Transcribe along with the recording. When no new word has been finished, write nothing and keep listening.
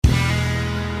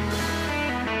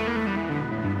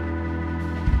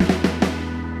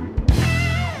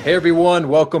Hey everyone,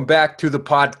 welcome back to the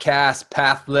podcast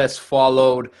Path Less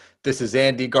Followed. This is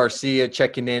Andy Garcia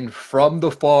checking in from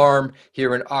the farm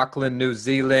here in Auckland, New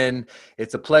Zealand.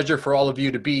 It's a pleasure for all of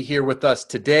you to be here with us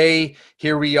today.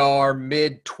 Here we are,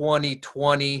 mid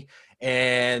 2020,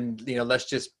 and let's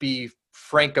just be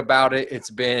frank about it.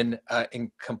 It's been a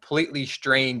completely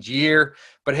strange year,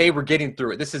 but hey, we're getting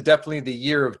through it. This is definitely the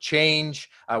year of change.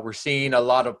 We're seeing a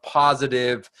lot of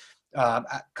positive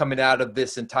coming out of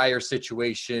this entire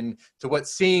situation to what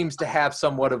seems to have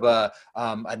somewhat of a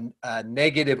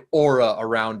negative aura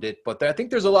around it. But I think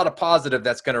there's a lot of positive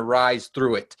that's going to rise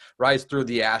through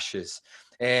the ashes.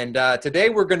 And today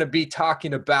we're going to be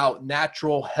talking about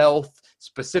natural health.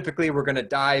 Specifically, we're going to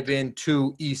dive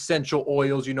into essential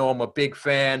oils. You know, I'm a big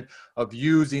fan of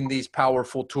using these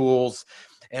powerful tools.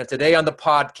 And today on the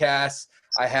podcast,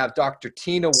 I have Dr.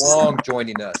 Tina Wong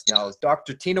joining us. Now,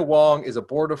 Dr. Tina Wong is a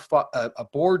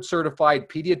board-certified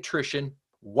pediatrician,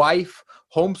 wife,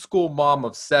 homeschool mom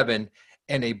of 7,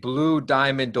 and a Blue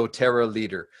Diamond doTERRA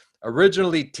leader.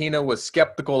 Originally, Tina was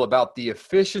skeptical about the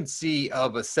efficiency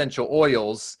of essential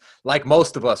oils, like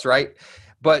most of us, right?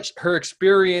 But her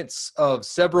experience of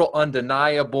several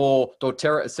undeniable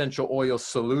doTERRA essential oil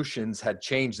solutions had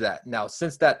changed that. Now,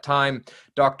 since that time,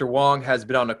 Dr. Wong has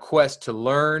been on a quest to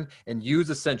learn and use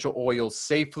essential oils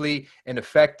safely and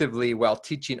effectively while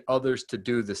teaching others to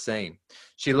do the same.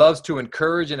 She loves to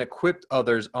encourage and equip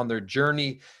others on their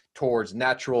journey towards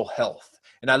natural health.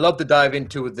 And I love to dive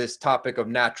into this topic of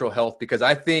natural health because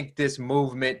I think this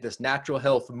movement, this natural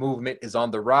health movement, is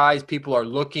on the rise. People are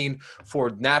looking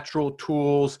for natural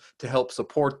tools to help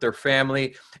support their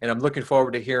family. And I'm looking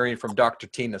forward to hearing from Dr.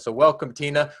 Tina. So welcome,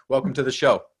 Tina. Welcome to the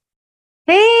show.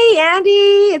 Hey,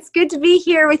 Andy. It's good to be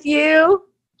here with you.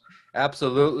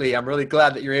 Absolutely. I'm really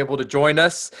glad that you're able to join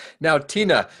us. Now,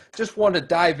 Tina, just want to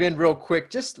dive in real quick.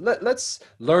 Just let's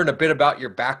learn a bit about your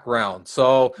background.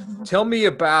 So tell me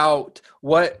about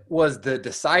what was the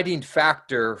deciding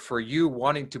factor for you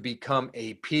wanting to become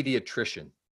a pediatrician?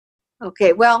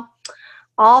 Okay, well,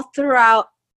 all throughout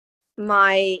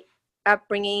my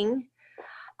upbringing,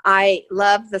 I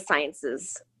love the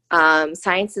sciences.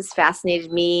 Sciences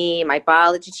fascinated me. My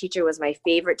biology teacher was my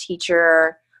favorite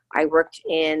teacher. I worked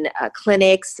in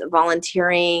clinics,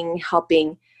 volunteering,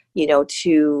 helping,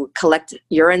 to collect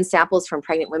urine samples from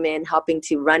pregnant women, helping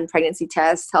to run pregnancy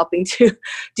tests, helping to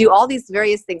do all these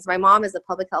various things. My mom is a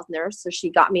public health nurse, so she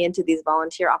got me into these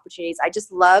volunteer opportunities. I just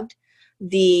loved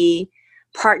the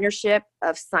partnership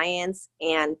of science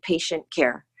and patient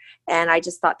care. And I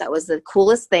just thought that was the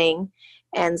coolest thing.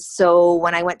 And so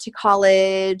when I went to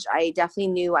college, I definitely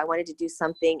knew I wanted to do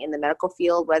something in the medical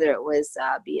field, whether it was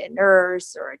be a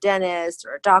nurse or a dentist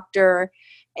or a doctor.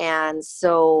 And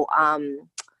so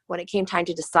when it came time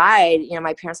to decide,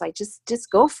 my parents were like,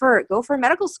 just go for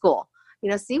medical school,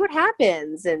 see what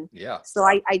happens. And so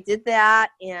I did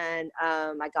that, and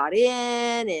I got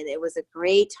in, and it was a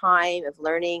great time of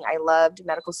learning. I loved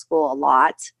medical school a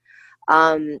lot.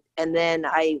 And then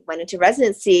I went into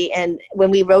residency, and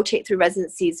when we rotate through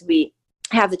residencies, we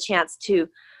have the chance to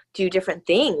do different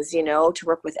things, to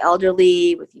work with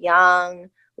elderly, with young,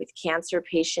 with cancer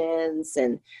patients,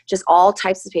 and just all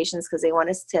types of patients, because they want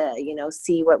us to,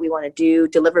 see what we want to do,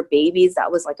 deliver babies.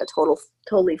 That was like a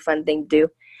totally fun thing to do.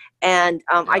 And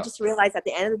I just realized at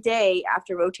the end of the day,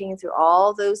 after rotating through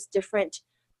all those different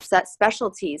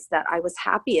specialties, that I was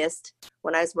happiest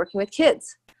when I was working with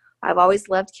kids. I've always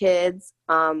loved kids.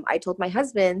 I told my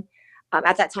husband,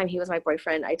 at that time he was my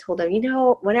boyfriend, I told him,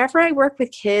 whenever I work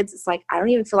with kids, it's like I don't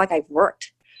even feel like I've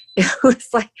worked. It was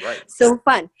like so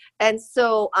fun. And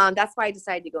so that's why I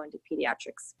decided to go into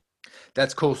pediatrics.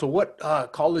 That's cool. So what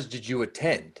college did you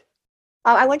attend?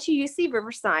 I went to UC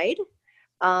Riverside.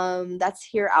 That's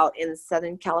here out in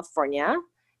Southern California.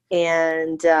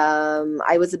 And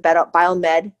I was a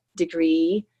biomed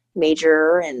degree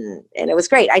major, and it was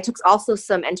great. I took also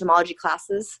some entomology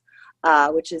classes,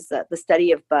 which is the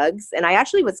study of bugs. And I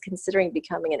actually was considering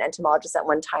becoming an entomologist at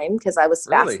one time because I was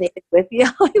fascinated with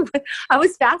I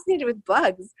was fascinated with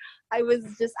bugs. I was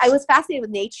fascinated with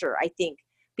nature, I think,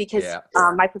 because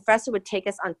my professor would take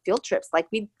us on field trips. Like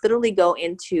we'd literally go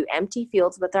into empty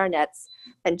fields with our nets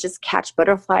and just catch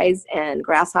butterflies and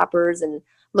grasshoppers and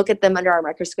look at them under our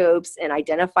microscopes and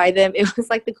identify them. It was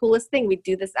like the coolest thing. We'd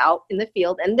do this out in the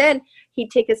field. And then he'd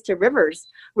take us to rivers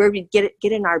where we'd get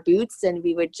in our boots, and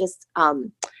we would just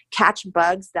catch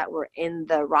bugs that were in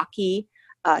the rocky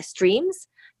streams,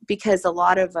 because a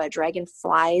lot of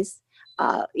dragonflies,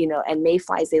 and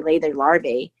mayflies, they lay their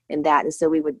larvae in that. And so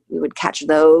we would catch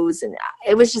those. And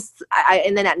it was just,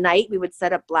 and then at night we would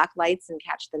set up black lights and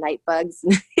catch the night bugs.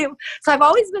 So I've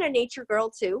always been a nature girl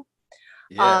too.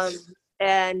 Yes.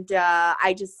 And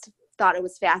I just thought it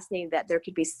was fascinating that there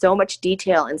could be so much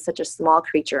detail in such a small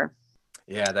creature.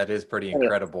 Yeah, that is pretty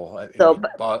incredible. I So,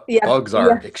 mean, yeah, bugs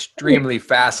are extremely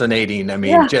fascinating. I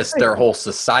mean, yeah. just their whole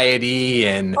society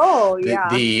and Oh, the yeah,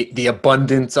 the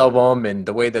abundance of them and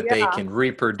the way that they yeah, can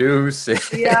reproduce.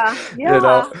 yeah, You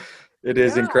know, yeah, it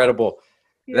is yeah, incredible.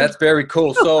 yeah. That's very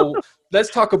cool. So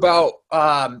let's talk about.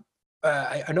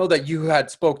 I know that you had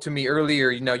spoke to me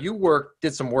earlier. You know,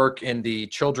 did some work in the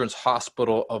Children's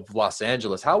Hospital of Los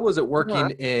Angeles. How was it Uh-huh. working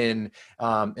in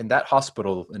that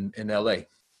hospital in LA?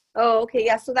 Oh, okay.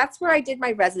 Yeah. So that's where I did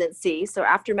my residency. So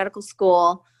after medical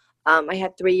school, I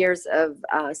had 3 years of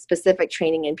specific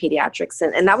training in pediatrics.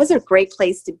 And that was a great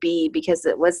place to be because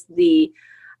it was the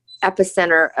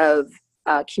epicenter of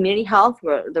community health,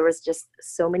 where there was just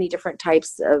so many different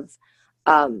types of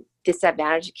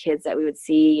disadvantaged kids that we would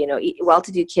see, you know,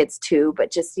 well-to-do kids too,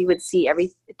 but just you would see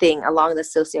everything along the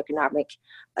socioeconomic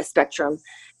spectrum.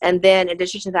 And then in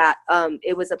addition to that,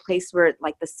 it was a place where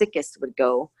like the sickest would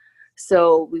go.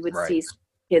 So we would Right. see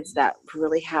kids that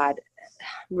really had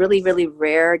really, really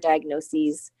rare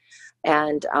diagnoses.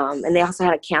 And they also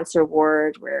had a cancer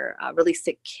ward where really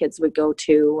sick kids would go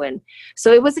to. And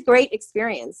so it was a great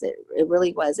experience. It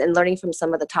really was. And learning from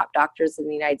some of the top doctors in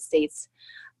the United States,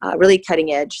 really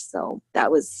cutting edge. So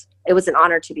it was an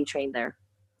honor to be trained there.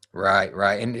 Right,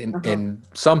 right, and Uh-huh. and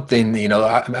something, you know,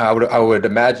 I would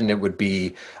imagine it would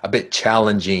be a bit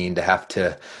challenging to have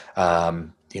to,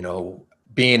 you know,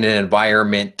 be in an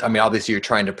environment. I mean, obviously, you're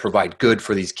trying to provide good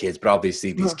for these kids, but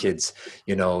obviously, these Uh-huh. kids,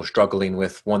 you know, struggling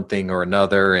with one thing or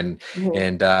another, and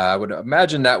Mhm. I would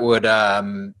imagine that would,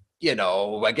 you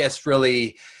know, I guess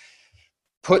really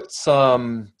put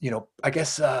some, you know, I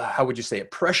guess, how would you say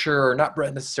it? Pressure, or not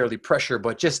necessarily pressure,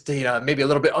 but just, you know, maybe a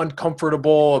little bit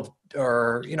uncomfortable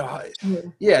or, you know,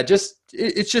 Mhm. yeah, just,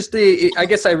 it's just I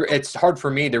guess it's hard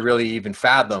for me to really even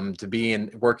fathom to be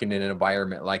working in an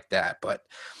environment like that. But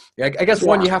yeah, I guess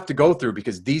one Yeah. you have to go through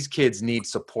because these kids need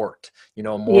support, you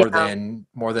know, Yeah. more than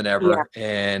Yeah. ever.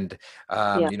 And,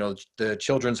 Yeah. you know, the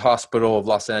Children's Hospital of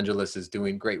Los Angeles is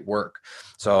doing great work.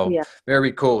 So Yeah.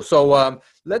 very cool. So,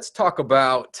 let's talk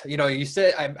about, you know, you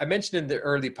said, I mentioned in the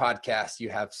early podcast, you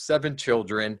have 7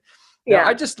 children. Now,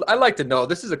 Yeah. I like to know,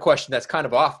 this is a question that's kind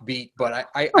of offbeat, but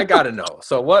I got to know.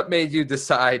 So what made you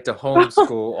decide to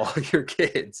homeschool all your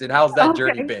kids, and how's that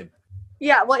journey Okay. been?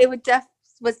 Yeah. Well,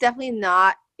 was definitely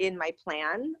not in my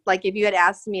plan. Like if you had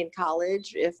asked me in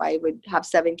college if I would have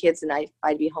 7 kids and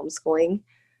I'd be homeschooling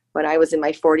when I was in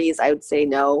my 40s, I would say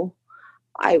no.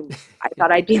 I I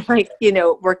thought I'd be like, you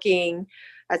know, working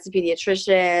as a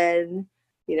pediatrician,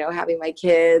 you know, having my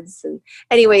kids. And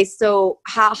anyway, so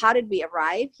how did we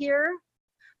arrive here?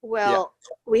 Yeah. Well,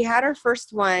 we had our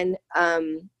first one,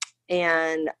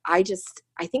 and I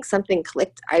think something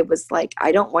clicked. I was like,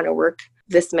 I don't want to work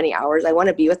this many hours. I want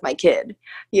to be with my kid,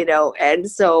 you know. And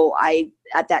so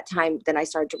at that time, then I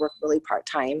started to work really part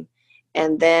time,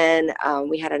 and then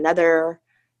we had another.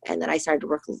 And then I started to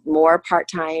work more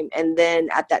part-time. And then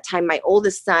at that time, my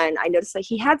oldest son, I noticed that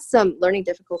he had some learning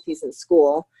difficulties in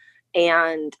school.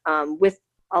 And with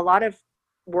a lot of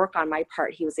work on my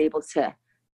part, he was able to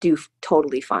do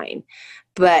totally fine.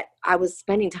 But I was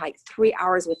spending like 3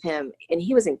 hours with him and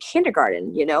he was in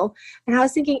kindergarten, you know? And I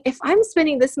was thinking, if I'm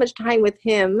spending this much time with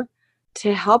him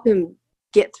to help him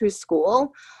get through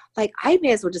school, like I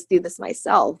may as well just do this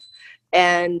myself.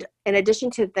 And in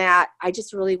addition to that, I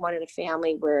just really wanted a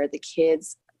family where the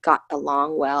kids got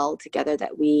along well together,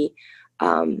 that we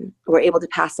were able to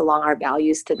pass along our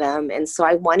values to them. And so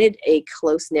I wanted a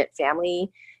close-knit family.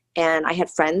 And I had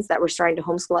friends that were starting to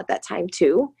homeschool at that time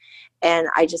too. And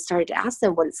I just started to ask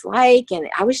them what it's like. And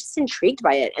I was just intrigued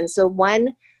by it. And so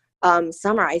one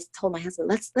summer, I told my husband,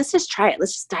 let's just try it.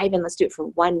 Let's just dive in. Let's do it for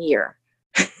 1 year.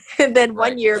 And then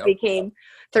Right. 1 year Yep. became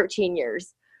 13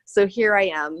 years. So here I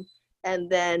am.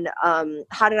 And then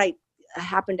how did I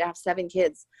happen to have 7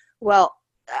 kids? Well,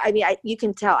 I mean, you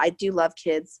can tell I do love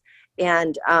kids.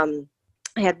 And I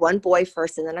had one boy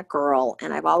first and then a girl.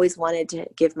 And I've always wanted to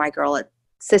give my girl a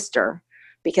sister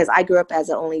because I grew up as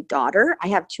an only daughter. I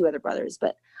have 2 other brothers,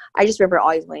 but I just remember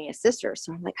always wanting a sister.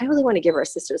 So I'm like, I really want to give her a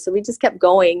sister. So we just kept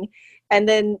going. And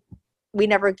then we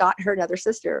never got her another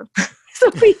sister.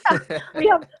 So we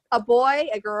have a boy,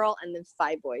 a girl, and then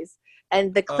 5 boys.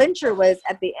 And the clincher was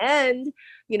at the end,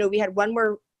 you know, we had one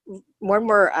more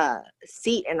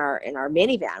seat in our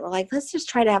minivan. We're like, let's just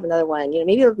try to have another one. You know,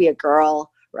 maybe it'll be a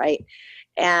girl, right?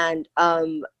 And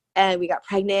we got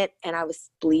pregnant, and I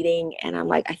was bleeding, and I'm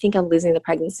like, I think I'm losing the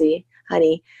pregnancy,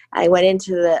 honey. I went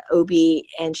into the OB,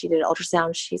 and she did an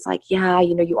ultrasound. She's like, yeah,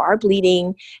 you know, you are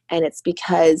bleeding, and it's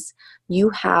because you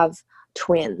have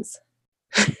twins.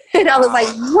 And I was like,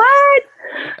 what?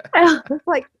 I was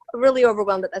like really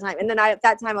overwhelmed at that time. And then at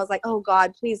that time I was like, oh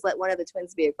God, please let one of the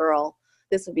twins be a girl.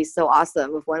 This would be so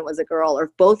awesome if one was a girl or if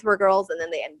both were girls, and then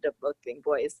they ended up both being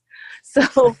boys.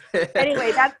 So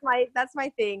anyway, that's my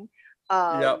thing.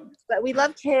 Yep. But we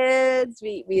love kids.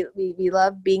 We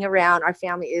love being around. Our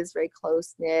family is very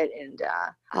close knit,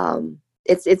 and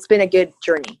it's been a good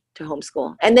journey to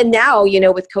homeschool. And then now,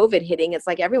 with COVID hitting, it's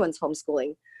like everyone's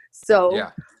homeschooling. So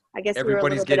Yeah. I guess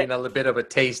Everybody's getting a little bit of a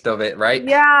taste of it, right?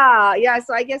 Yeah.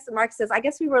 So I guess Mark says, I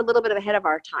guess we were a little bit ahead of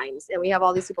our times, and we have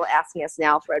all these people asking us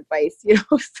now for advice,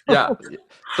 So. Yeah.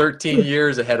 13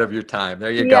 years ahead of your time.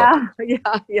 There you go.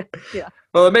 Yeah.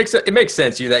 Well, it makes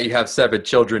sense that you have 7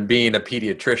 children being a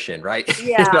pediatrician, right?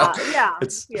 Yeah.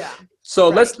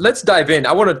 So right. let's dive in.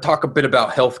 I want to talk a bit about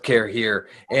healthcare here,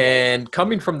 and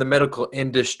coming from the medical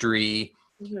industry.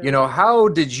 How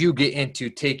did you get into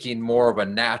taking more of a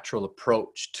natural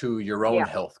approach to your own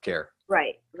healthcare?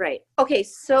 Right. Okay,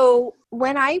 so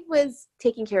when I was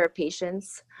taking care of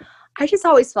patients, I just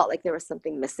always felt like there was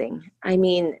something missing. I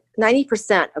mean,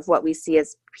 90% of what we see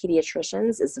as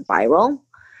pediatricians is viral,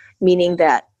 meaning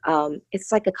that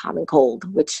it's like a common cold,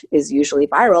 which is usually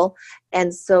viral.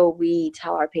 And so we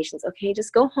tell our patients, okay,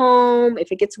 just go home.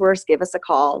 If it gets worse, give us a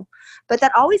call. But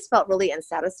that always felt really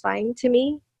unsatisfying to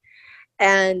me.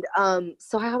 And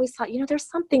so I always thought, there's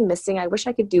something missing. I wish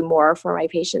I could do more for my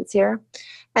patients here.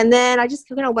 And then I just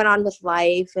went on with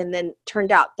life. And then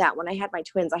turned out that when I had my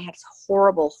twins, I had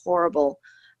horrible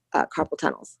carpal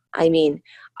tunnels. I mean,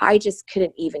 I just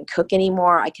couldn't even cook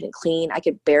anymore. I couldn't clean. I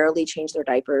could barely change their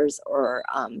diapers or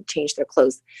change their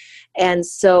clothes. And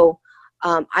so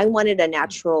I wanted a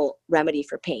natural remedy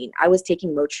for pain. I was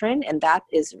taking Motrin, and that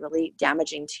is really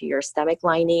damaging to your stomach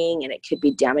lining, and it could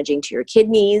be damaging to your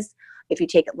kidneys if you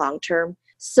take it long term.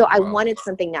 So I wanted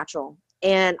something natural.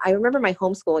 And I remember my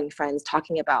homeschooling friends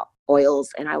talking about oils,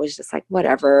 and I was just like,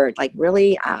 whatever, like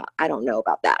really, I don't know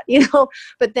about that,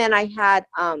 But then I had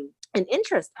an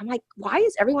interest. I'm like, why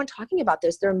is everyone talking about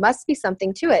this? There must be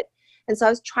something to it. And so I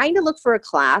was trying to look for a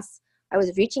class. I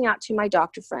was reaching out to my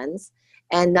doctor friends,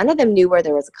 and none of them knew where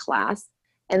there was a class.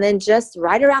 And then just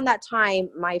right around that time,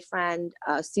 my friend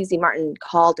Susie Martin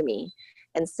called me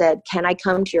and said, can I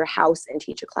come to your house and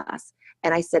teach a class?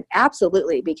 And I said,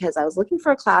 absolutely, because I was looking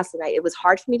for a class, and it was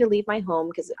hard for me to leave my home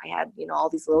because I had, all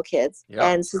these little kids. Yep.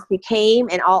 And so we came,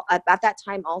 and at that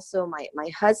time also my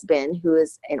husband, who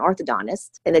is an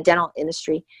orthodontist in the dental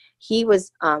industry, he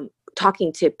was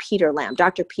talking to Peter Lamb,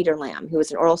 Dr. Peter Lamb, who is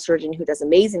an oral surgeon who does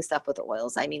amazing stuff with the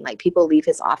oils. I mean, like people leave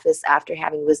his office after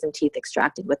having wisdom teeth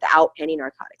extracted without any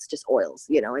narcotics, just oils,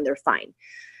 and they're fine.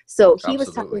 So he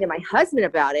was talking to my husband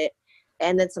about it.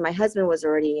 And then, so my husband was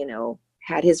already,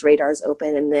 had his radars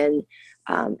open, and then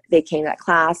they came to that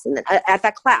class. And then at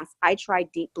that class, I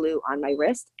tried Deep Blue on my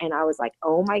wrist, and I was like,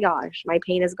 oh my gosh, my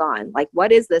pain is gone. Like,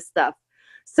 what is this stuff?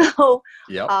 So,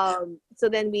 so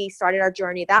then we started our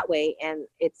journey that way. And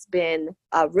it's been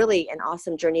really an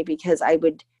awesome journey because I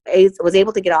was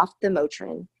able to get off the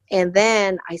Motrin. And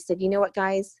then I said, you know what,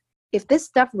 guys, if this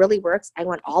stuff really works, I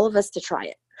want all of us to try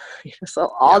it.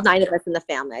 So all 9 of us in the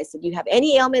family, I said, you have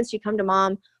any ailments, you come to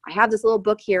Mom. I have this little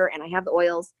book here, and I have the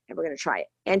oils, and we're going to try it.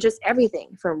 And just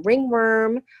everything from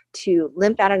ringworm to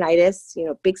lymphadenitis,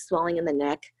 big swelling in the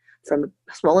neck from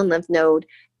a swollen lymph node,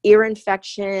 ear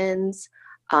infections,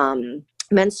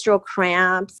 menstrual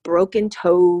cramps, broken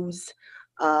toes,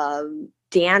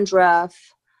 dandruff,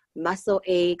 muscle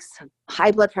aches,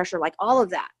 high blood pressure, like all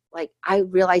of that. Like I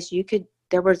realized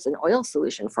there was an oil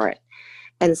solution for it.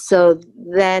 And so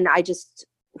then I just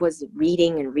was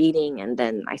reading, and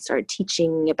then I started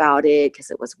teaching about it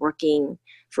because it was working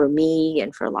for me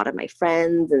and for a lot of my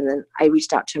friends. And then I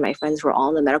reached out to my friends who were all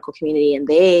in the medical community, and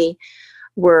they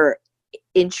were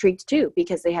intrigued too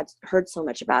because they had heard so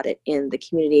much about it in the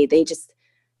community. They just,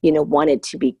 wanted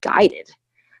to be guided.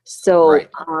 So, right.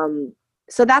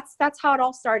 So that's how it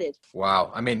all started.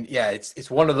 Wow. I mean, yeah, it's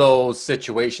one of those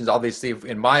situations. Obviously,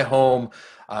 in my home,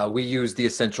 we use the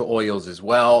essential oils as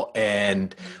well.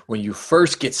 And when you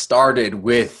first get started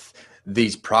with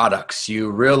these products, you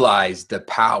realize the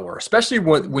power, especially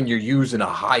when you're using a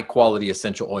high quality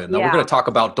essential oil. Now we're going to talk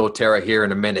about doTERRA here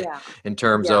in a minute in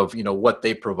terms of, what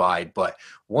they provide. But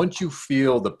once you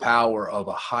feel the power of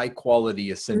a high quality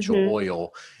essential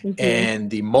oil and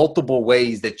the multiple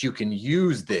ways that you can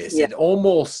use this, it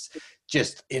almost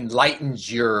just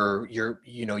enlightens your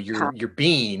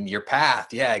being, your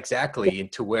path. Yeah, exactly.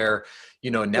 Into where,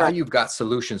 now you've got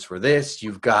solutions for this,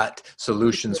 you've got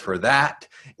solutions for that,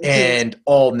 and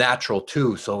all natural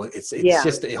too. So it's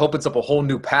just, it opens up a whole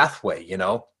new pathway,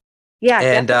 Yeah,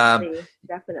 and,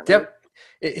 definitely.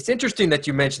 It's interesting that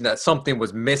you mentioned that something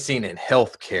was missing in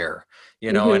healthcare,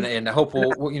 Mm-hmm. and I hope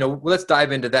let's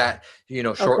dive into that,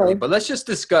 shortly. Okay. But let's just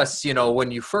discuss,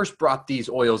 when you first brought these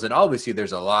oils, and obviously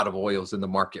there's a lot of oils in the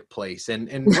marketplace. And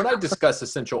when I discuss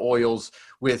essential oils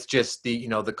with just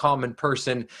the common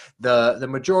person, the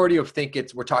majority of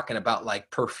we're talking about like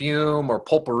perfume or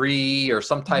potpourri or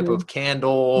some type Mm-hmm. of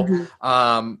candle.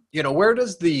 Mm-hmm. Where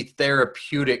does the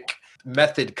therapeutic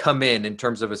method come in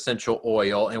terms of essential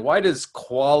oil, and why does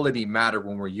quality matter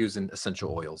when we're using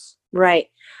essential oils? Right.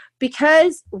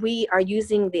 Because we are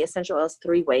using the essential oils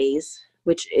three ways,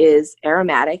 which is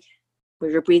aromatic,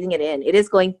 where you're breathing it in. It is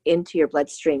going into your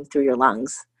bloodstream through your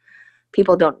lungs.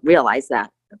 People don't realize that,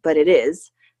 but it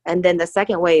is. And then the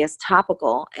second way is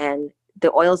topical, and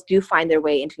the oils do find their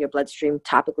way into your bloodstream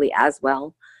topically as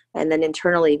well. And then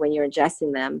internally, when you're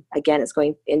ingesting them, again, it's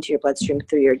going into your bloodstream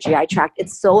through your GI tract.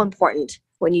 It's so important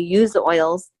when you use the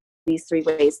oils, these three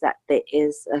ways, that it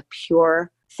is a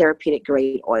pure therapeutic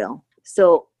grade oil.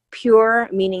 So pure,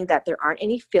 meaning that there aren't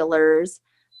any fillers.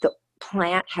 The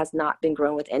plant has not been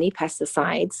grown with any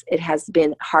pesticides. It has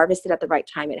been harvested at the right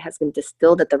time. It has been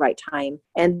distilled at the right time.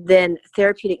 And then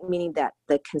therapeutic, meaning that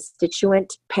the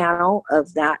constituent panel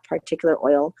of that particular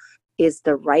oil is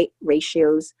the right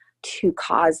ratios to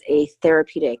cause a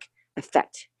therapeutic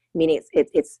effect, meaning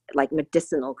it's like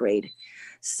medicinal grade.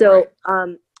 So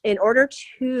in order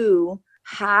to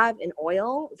have an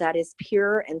oil that is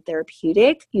pure and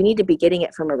therapeutic, you need to be getting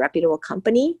it from a reputable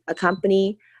company, a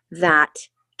company that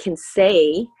can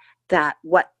say that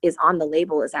what is on the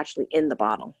label is actually in the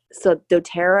bottle. So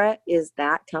doTERRA is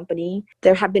that company.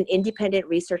 There have been independent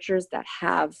researchers that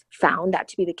have found that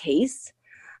to be the case.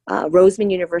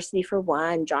 Roseman University for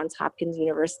one, Johns Hopkins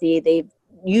University, they've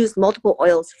used multiple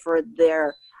oils for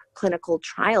their clinical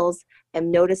trials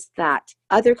and noticed that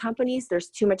other companies, there's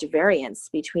too much variance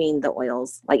between the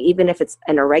oils. Like even if it's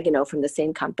an oregano from the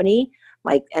same company,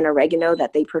 like an oregano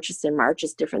that they purchased in March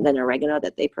is different than oregano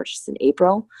that they purchased in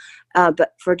April.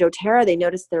 But for doTERRA, they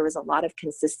noticed there was a lot of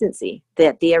consistency,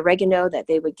 that the oregano that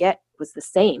they would get was the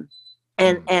same.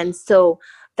 And so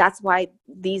that's why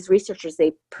these researchers,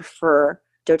 they prefer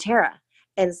doTERRA.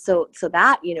 And so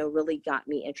that, really got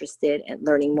me interested in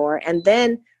learning more. And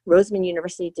then Roseman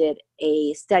University did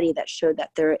a study that showed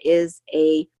that there is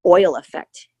a oil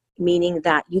effect, meaning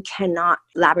that you cannot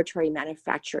laboratory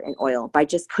manufacture an oil by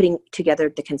just putting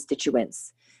together the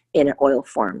constituents in an oil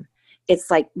form.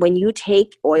 It's like when you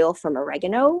take oil from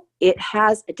oregano, it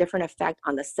has a different effect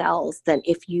on the cells than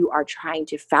if you are trying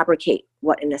to fabricate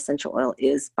what an essential oil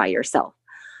is by yourself.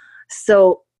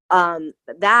 So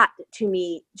that to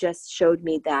me just showed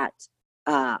me that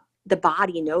the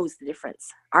body knows the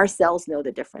difference. Our cells know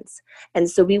the difference. And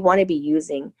so we want to be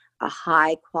using a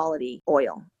high quality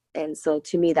oil. And so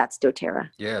to me, that's doTERRA.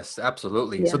 Yes,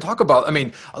 absolutely. Yeah. So talk about,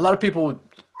 a lot of people,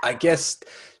 I guess,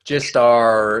 just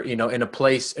are, in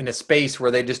a space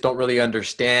where they just don't really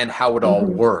understand how it all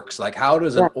works. Like, how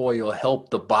does an oil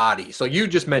help the body? So you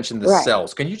just mentioned the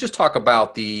cells. Can you just talk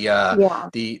about the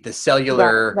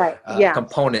cellular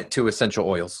component to essential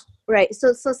oils? Right.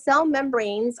 So cell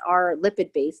membranes are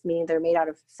lipid based, meaning they're made out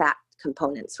of fat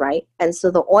components, right? And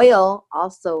so the oil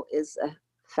also is a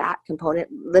fat component,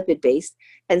 lipid based.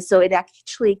 And so it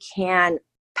actually can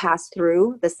pass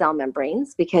through the cell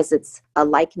membranes because it's a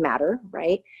like matter,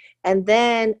 right? And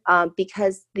then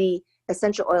because the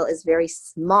essential oil is very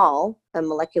small, a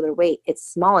molecular weight,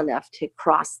 it's small enough to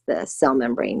cross the cell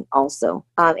membrane also.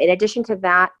 In addition to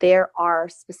that, there are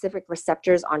specific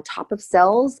receptors on top of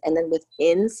cells and then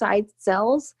within inside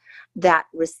cells that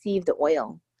receive the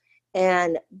oil.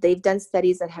 And they've done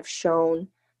studies that have shown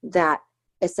that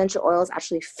essential oils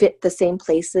actually fit the same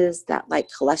places that like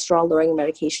cholesterol lowering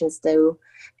medications do.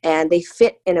 And they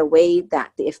fit in a way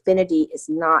that the affinity is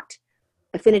not,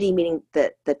 affinity meaning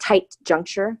the tight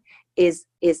juncture is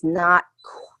not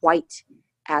quite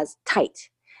as tight.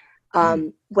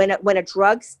 When a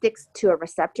drug sticks to a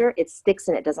receptor, it sticks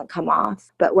and it doesn't come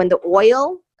off. But when the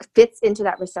oil fits into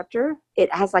that receptor,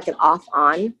 it has like an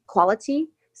off-on quality.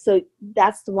 So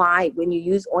that's why when you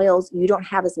use oils, you don't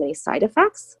have as many side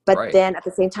effects, but then at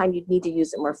the same time, you need to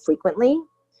use it more frequently.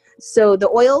 So the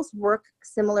oils work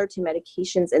similar to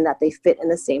medications in that they fit in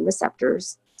the same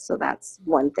receptors. So that's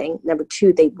one thing. Number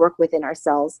two, they work within our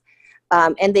cells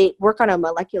and they work on a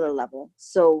molecular level.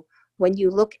 So when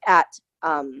you look at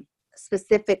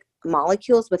specific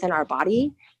molecules within our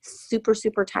body, super,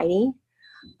 super tiny,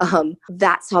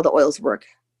 that's how the oils work.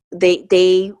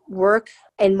 They work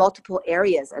in multiple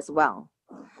areas as well.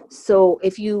 So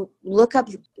if you look up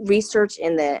research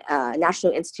in the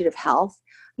National Institute of Health,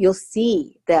 you'll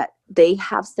see that they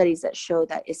have studies that show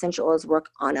that essential oils work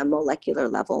on a molecular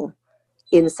level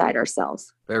inside our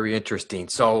cells. Very interesting.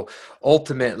 So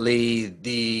ultimately,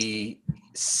 the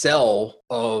cell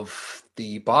of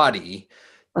the body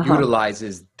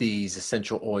utilizes these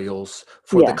essential oils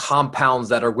for the compounds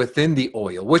that are within the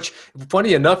oil, which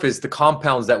funny enough is the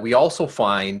compounds that we also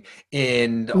find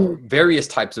in various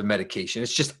types of medication.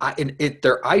 It's just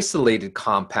they're isolated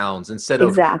compounds instead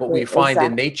of what we find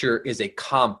in nature is a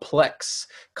complex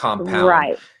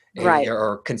compound.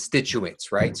 Or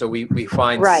constituents, right? So we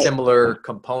find similar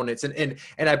components, and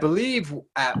I believe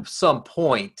at some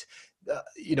point, the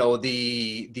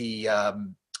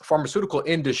pharmaceutical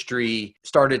industry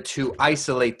started to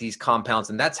isolate these compounds,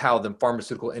 and that's how the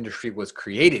pharmaceutical industry was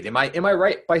created. Am I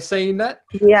right by saying that?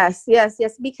 Yes,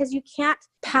 because you can't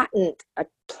patent a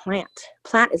plant.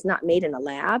 Plant is not made in a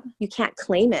lab. You can't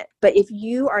claim it. But if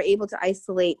you are able to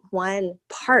isolate one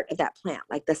part of that plant,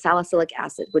 like the salicylic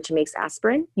acid, which makes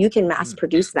aspirin, you can mass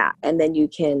produce that. And then you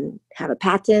can have a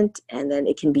patent, and then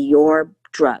it can be your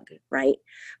drug, right?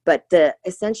 But the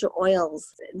essential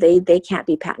oils, they can't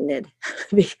be patented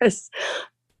because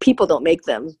people don't make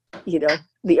them,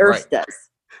 the earth does.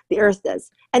 The earth does.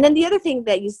 And then the other thing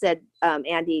that you said,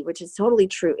 Andy, which is totally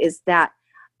true, is that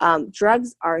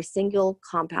drugs are a single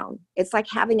compound. It's like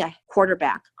having a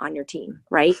quarterback on your team,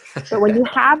 right? But when you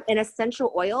have an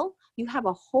essential oil, you have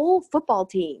a whole football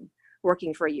team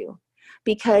working for you,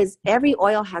 because every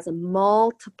oil has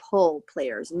multiple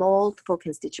players, multiple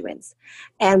constituents.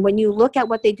 And when you look at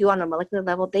what they do on a molecular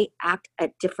level, they act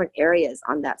at different areas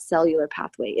on that cellular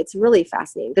pathway. It's really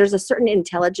fascinating. There's a certain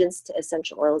intelligence to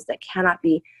essential oils that cannot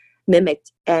be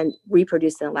mimicked and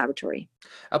reproduced in a laboratory.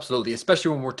 Absolutely,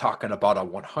 especially when we're talking about a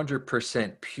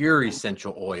 100% pure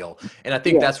essential oil. And I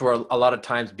think that's where a lot of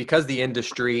times, because the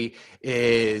industry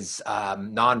is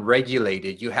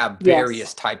non-regulated, you have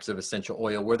various types of essential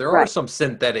oil where there are some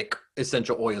synthetic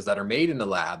essential oils that are made in the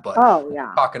lab, but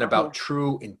talking about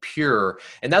true and pure.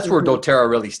 And that's where doTERRA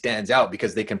really stands out,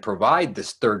 because they can provide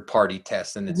this third-party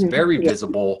test, and it's very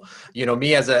visible.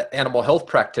 Me as an animal health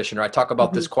practitioner, I talk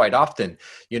about this quite often.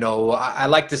 I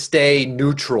like to stay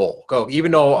neutral.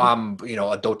 Even though I'm,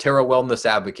 a doTERRA wellness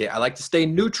advocate, I like to stay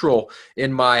neutral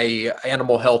in my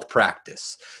animal health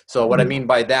practice. So what I mean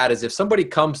by that is, if somebody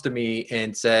comes to me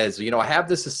and says, I have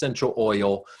this essential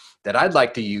oil that I'd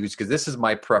like to use because this is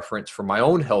my preference for my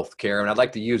own health care, and I'd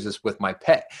like to use this with my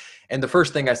pet. And the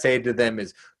first thing I say to them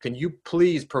is, can you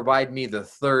please provide me the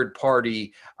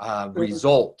third-party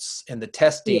results and the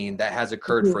testing that has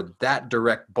occurred for that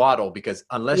direct bottle? Because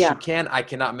unless you can, I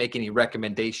cannot make any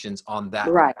recommendations on that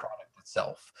product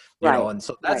itself. And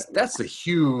so that's a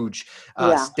huge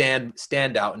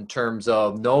standout in terms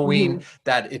of knowing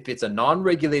that if it's a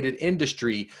non-regulated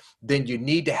industry, then you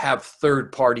need to have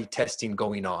third-party testing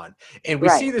going on. And we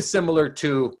see this similar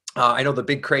to, I know the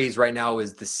big craze right now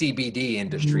is the CBD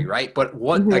industry, right? But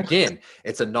again,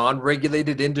 it's a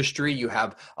non-regulated industry. You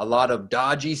have a lot of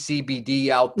dodgy CBD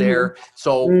out there.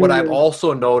 So what I've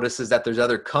also noticed is that there's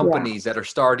other companies that are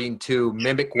starting to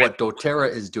mimic what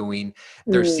doTERRA is doing.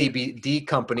 There's CBD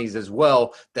companies as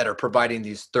well that are providing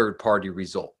these third-party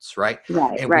results, right?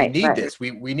 And we need this.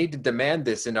 We need to demand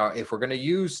this if we're going to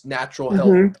use natural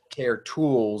health care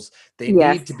tools, they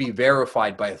need to be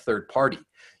verified by a third party.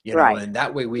 And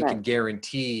that way we can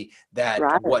guarantee that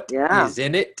what is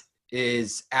in it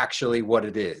is actually what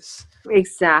it is.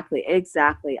 Exactly.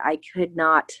 I could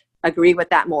not agree with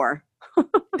that more.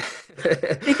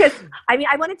 Because,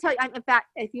 I want to tell you, in fact,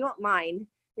 if you don't mind,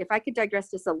 if I could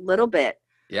digress just a little bit,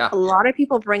 a lot of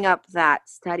people bring up that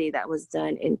study that was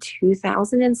done in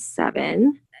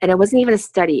 2007. And it wasn't even a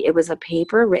study. It was a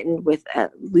paper written with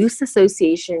a loose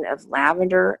association of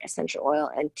lavender essential oil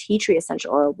and tea tree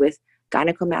essential oil with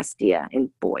gynecomastia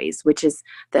in boys, which is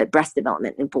the breast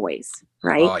development in boys,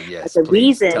 right? Oh, yes.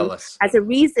 Tell us. As a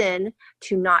reason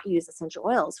to not use essential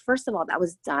oils. First of all, that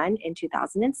was done in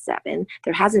 2007.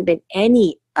 There hasn't been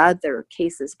any other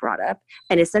cases brought up,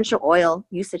 and essential oil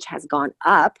usage has gone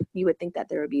up. You would think that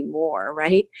there would be more,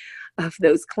 right, of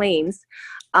those claims.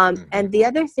 And the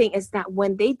other thing is that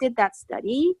when they did that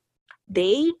study,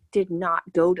 they did not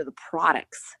go to the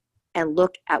products and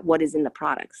look at what is in the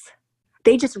products.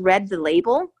 They just read the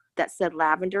label that said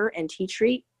lavender and tea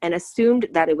tree and assumed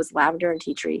that it was lavender and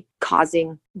tea tree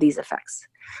causing these effects.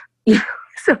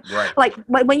 So like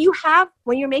when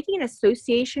you're making an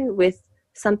association with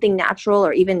something natural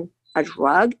or even a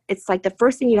drug, it's like the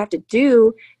first thing you have to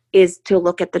do is to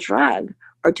look at the drug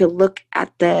or to look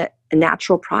at the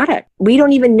natural product. We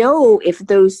don't even know if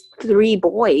those 3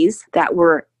 boys that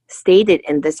were stated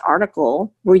in this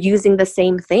article were using the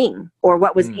same thing, or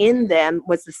what was in them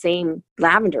was the same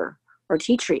lavender or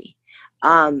tea tree.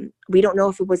 we don't know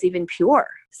if it was even pure.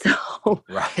 So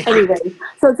Right. anyway,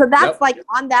 so that's Yep. like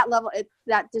on that level,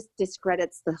 that just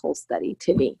discredits the whole study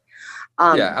to me.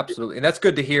 Yeah, absolutely. And that's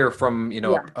good to hear from,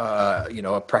 Yeah.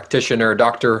 a practitioner, a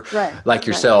doctor Right. like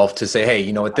yourself to say, hey,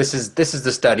 you know what, this is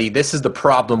the study, this is the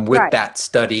problem with Right. that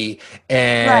study,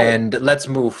 and let's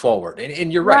move forward.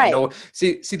 And you're right. Right.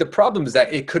 See, the problem is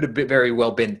that it could have very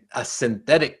well been a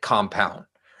synthetic compound.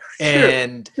 True.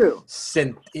 And True.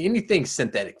 anything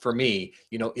synthetic for me,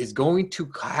 is going to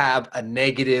have a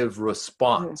negative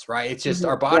response, right? It's just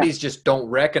our bodies just don't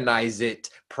recognize it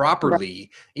properly,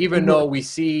 even though we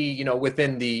see,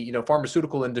 within the,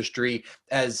 pharmaceutical industry,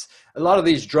 as a lot of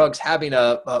these drugs having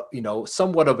a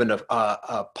somewhat of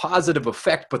a positive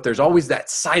effect, but there's always that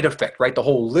side effect, right? The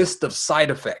whole list of side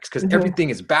effects, because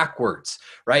everything is backwards,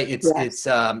 right?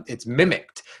 It's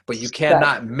mimicked, but you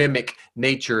cannot mimic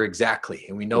nature exactly.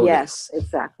 And we know this.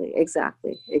 Exactly.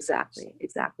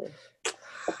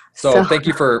 So thank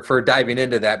you for diving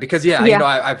into that, because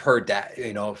I've heard that,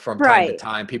 from time to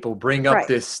time, people bring up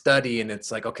this study and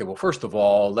it's like, okay, well, first of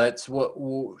all,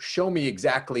 show me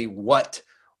exactly what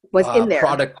was in there,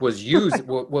 product was used,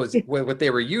 what they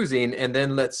were using, and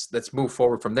then let's move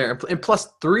forward from there. And plus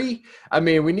three, I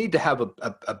mean, we need to have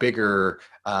a bigger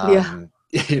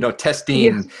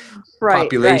testing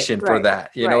population for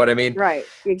that. You know what I mean? Right.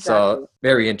 Exactly. So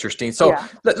very interesting. So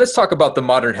let's talk about the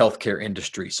modern healthcare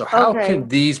industry. So how can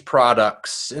these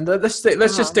products, and let's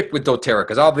just stick with doTERRA,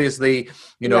 because obviously,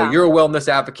 you're a wellness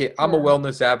advocate. I'm a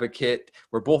wellness advocate.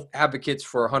 We're both advocates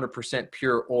for 100%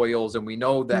 pure oils. And we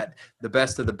know that the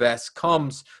best of the best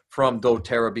comes from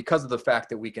doTERRA because of the fact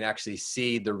that we can actually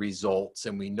see the results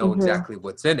and we know exactly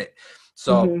what's in it.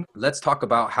 So let's talk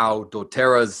about how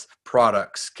doTERRA's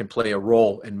products can play a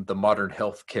role in the modern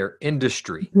healthcare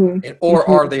industry, or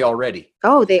are they already?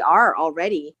 Oh, they are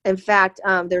already. In fact,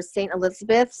 there's St.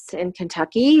 Elizabeth's in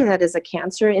Kentucky. That is a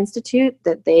cancer institute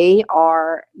that they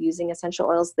are using essential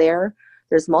oils there.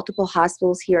 There's multiple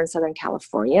hospitals here in Southern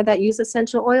California that use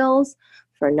essential oils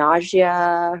for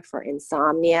nausea, for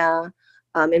insomnia.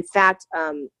 In fact,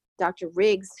 Dr.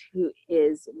 Riggs, who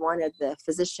is one of the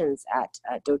physicians at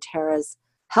doTERRA's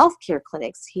healthcare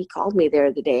clinics, he called me there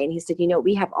the day and he said,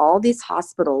 we have all these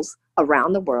hospitals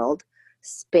around the world,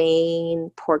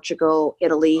 Spain, Portugal,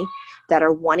 Italy, that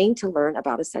are wanting to learn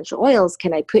about essential oils.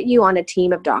 Can I put you on a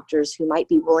team of doctors who might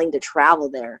be willing to travel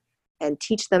there and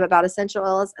teach them about essential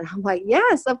oils? And I'm like,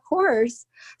 yes, of course.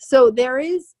 So there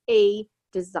is a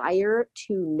desire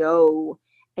to know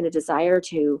and a desire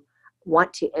to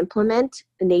want to implement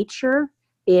nature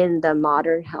in the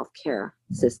modern healthcare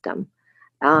system.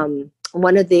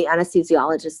 One of the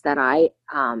anesthesiologists that I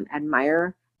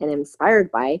admire and am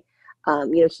inspired by,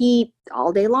 he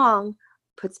all day long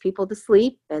puts people to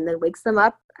sleep and then wakes them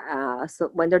up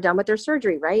so when they're done with their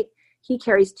surgery, right? He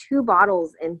carries 2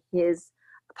 bottles in his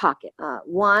pocket.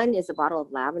 One is a bottle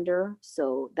of lavender,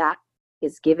 so that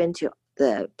is given to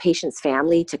the patient's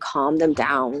family to calm them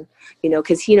down,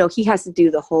 because he has to do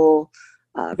the whole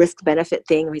risk benefit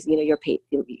thing.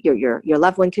 Your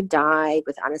loved one could die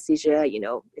with anesthesia.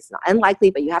 It's not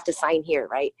unlikely, but you have to sign here,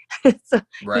 right? So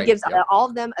he gives all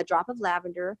of them a drop of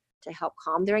lavender to help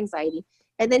calm their anxiety,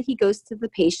 and then he goes to the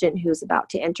patient who's about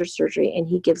to enter surgery and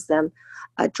he gives them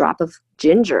a drop of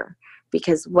ginger,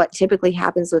 because what typically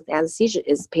happens with anesthesia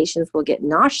is patients will get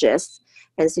nauseous,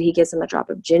 and so he gives them a drop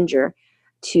of ginger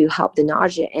to help the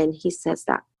nausea. And he says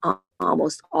that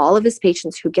almost all of his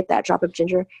patients who get that drop of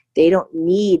ginger, they don't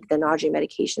need the nausea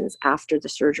medications after the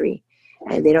surgery,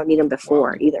 and they don't need them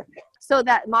before either. So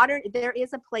that there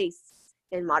is a place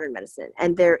in modern medicine,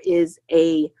 and there is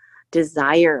a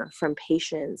desire from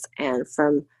patients and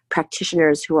from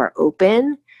practitioners who are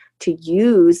open to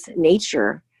use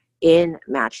nature in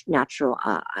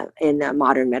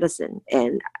modern medicine.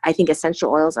 And I think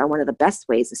essential oils are one of the best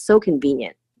ways. It's so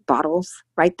convenient. Bottles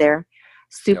right there,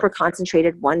 super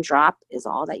concentrated, 1 drop is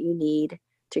all that you need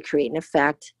to create an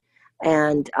effect.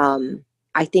 And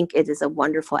I think it is a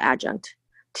wonderful adjunct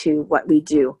to what we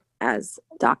do as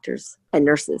doctors and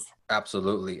nurses.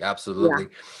 Absolutely. And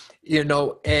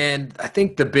I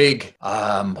think the big,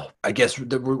 I guess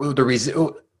the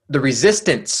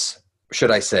resistance,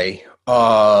 should I say,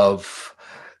 of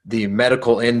the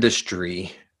medical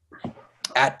industry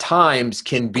at times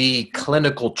can be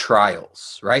clinical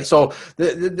trials, right? So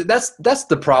that's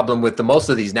the problem with most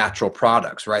of these natural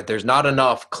products, right? There's not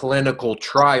enough clinical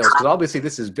trials, because obviously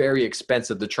this is very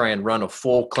expensive to try and run a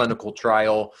full clinical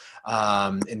trial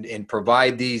and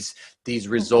provide these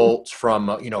results from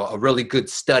a really good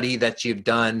study that you've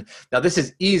done. Now, this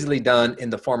is easily done in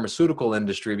the pharmaceutical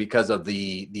industry because of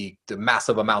the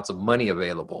massive amounts of money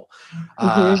available.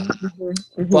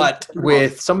 But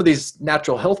with some of these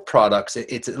natural health products,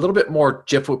 it's a little bit more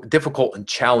difficult and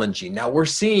challenging. Now, we're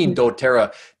seeing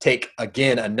doTERRA take,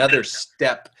 again, another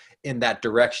step in that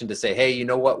direction to say, hey, you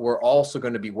know what, we're also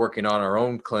going to be working on our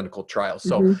own clinical trials.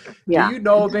 So do you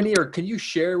know of any, or can you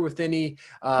share with any,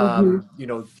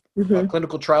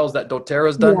 clinical trials that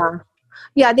doTERRA's done?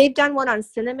 Yeah, they've done one on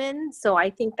cinnamon. So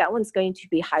I think that one's going to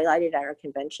be highlighted at our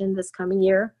convention this coming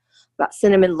year, about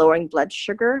cinnamon lowering blood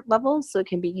sugar levels. So it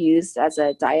can be used as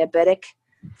a diabetic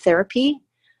therapy.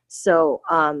 So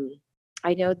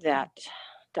I know that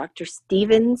Dr.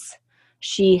 Stevens,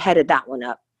 she headed that one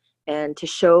up. And to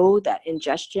show that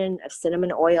ingestion of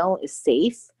cinnamon oil is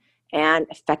safe and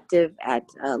effective at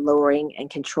lowering and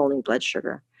controlling blood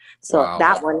sugar. So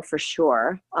that one for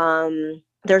sure.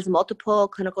 There's multiple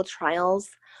clinical trials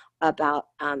about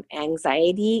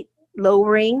anxiety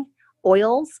lowering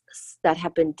oils that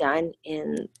have been done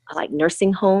in like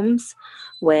nursing homes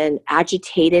when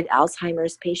agitated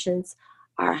Alzheimer's patients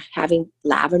are having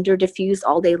lavender diffused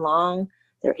all day long.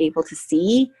 They're able to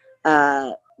see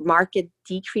marked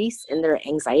decrease in their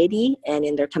anxiety and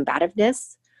in their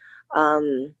combativeness.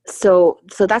 So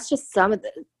that's just some of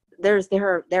the,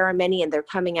 there are many and they're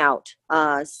coming out.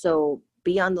 So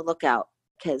be on the lookout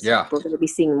because we're going to be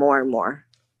seeing more and more.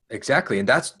 Exactly. And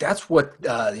that's what,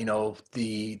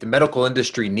 the medical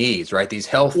industry needs, right? These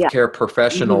healthcare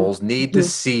professionals need to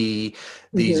see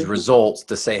these results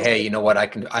to say, hey, you know what,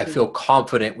 I feel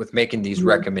confident with making these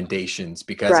recommendations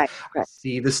because I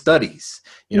see the studies,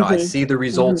 I see the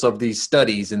results of these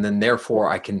studies, and then therefore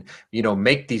I can,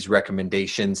 make these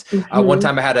recommendations. One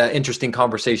time I had an interesting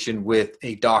conversation with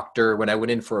a doctor when I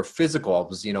went in for a physical. I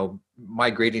was,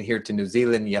 migrating here to New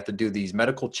Zealand. You have to do these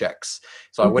medical checks.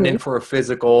 So I went in for a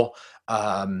physical.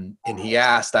 And he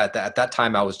asked at that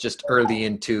time, I was just early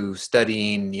into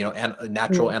studying,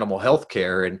 natural animal health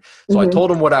care. And so I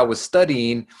told him what I was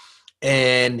studying,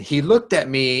 and he looked at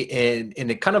me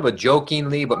in a kind of a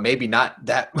jokingly, but maybe not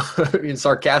that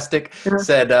sarcastic,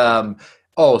 said,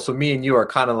 oh, so me and you are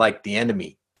kind of like the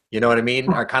enemy. You know what I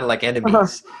mean? Are kind of like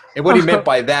enemies. And what he meant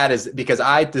by that is because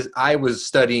I was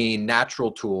studying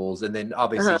natural tools, and then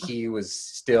obviously he was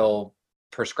still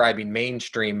prescribing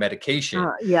mainstream medication.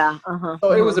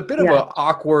 So it was a bit of an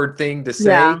awkward thing to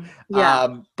say.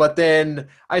 But then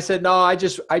I said, no, I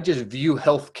just view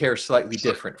healthcare slightly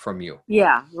different from you.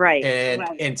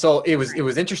 And so it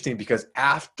was interesting because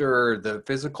after the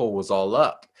physical was all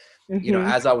up,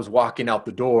 as I was walking out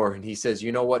the door, and he says,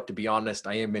 you know what, to be honest,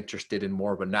 I am interested in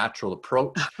more of a natural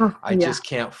approach. I just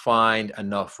can't find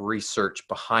enough research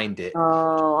behind it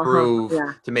to prove,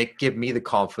 to give me the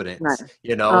confidence,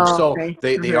 so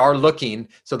they are looking,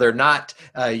 so they're not,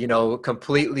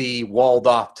 completely walled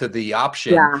off to the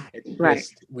option.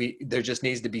 There just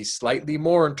needs to be slightly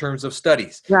more in terms of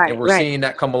studies. And we're seeing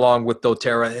that come along with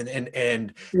doTERRA.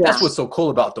 And that's what's so cool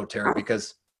about doTERRA,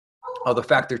 because of the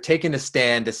fact they're taking a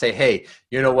stand to say, hey,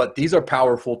 you know what, these are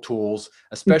powerful tools,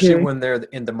 especially when they're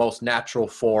in the most natural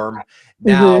form.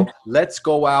 Now let's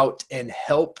go out and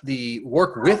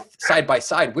work with side by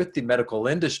side with the medical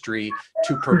industry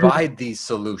to provide these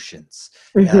solutions.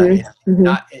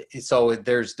 So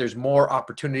there's more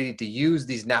opportunity to use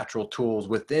these natural tools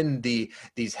within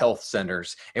these health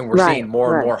centers. And we're seeing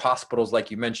more and more hospitals,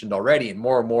 like you mentioned already, and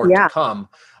more to come.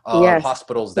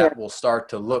 Hospitals that will start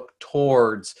to look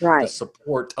towards the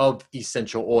support of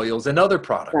essential oils and other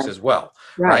products as well,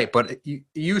 right? But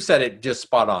you said it just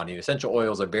spot on. Essential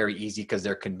oils are very easy because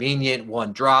they're convenient,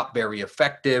 one drop, very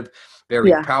effective,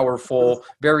 very powerful,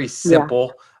 very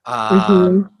simple.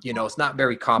 It's not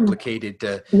very complicated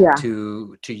to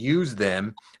use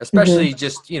them, especially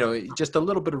just a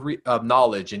little bit of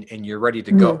knowledge, and you're ready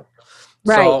to go.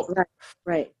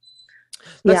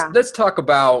 Let's talk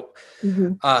about,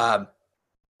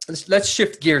 let's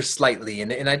shift gears slightly.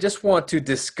 And I just want to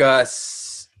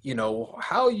discuss,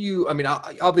 how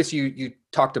obviously you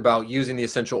talked about using the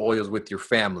essential oils with your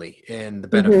family and the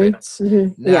benefits.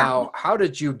 Now, how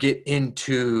did you get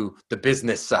into the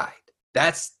business side?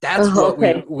 That's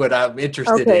what I'm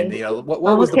interested in. What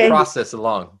was the process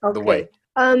along the way?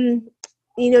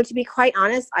 To be quite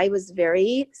honest, I was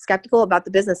very skeptical about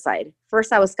the business side.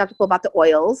 First, I was skeptical about the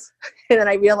oils, and then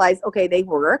I realized, okay, they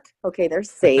work. Okay, they're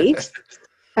safe.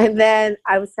 And then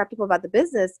I was skeptical about the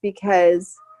business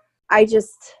because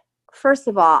first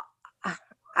of all,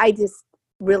 I just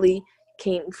really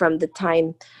came from the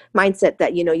mindset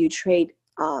that, you trade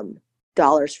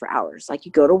dollars for hours. Like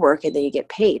you go to work and then you get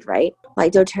paid, right?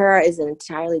 Like doTERRA is an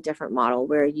entirely different model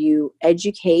where you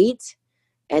educate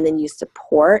and then you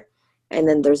support, and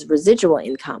then there's residual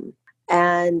income.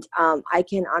 And I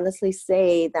can honestly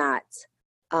say that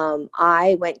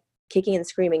I went kicking and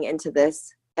screaming into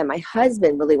this, and my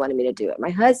husband really wanted me to do it. My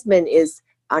husband is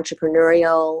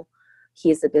entrepreneurial.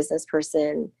 He's a business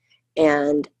person.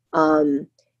 And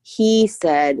he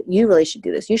said, you really should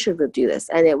do this. You should do this.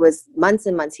 And it was months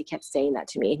and months he kept saying that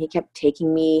to me. And he kept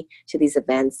taking me to these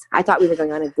events. I thought we were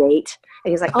going on a date. And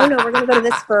he was like, oh, no, we're going to go to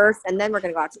this first, and then we're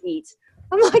going to go out to eat.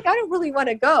 I'm like, I don't really want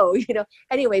to go,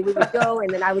 Anyway, we would go, and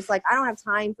then I was like, I don't have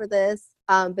time for this.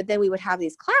 But then we would have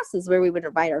these classes where we would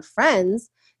invite our friends,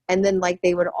 and then like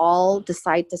they would all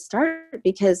decide to start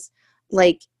because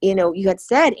like, you had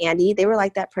said, Andy, they were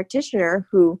like that practitioner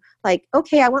who like,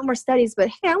 okay, I want more studies, but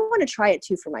hey, I want to try it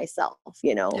too for myself.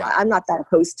 Yeah. I'm not that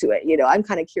opposed to it. I'm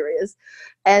kind of curious.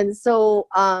 And so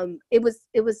it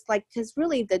was like, because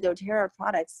really the doTERRA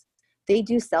products, they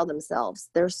do sell themselves.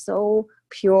 They're so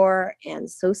pure and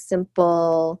so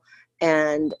simple,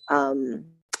 and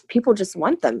people just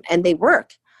want them, and they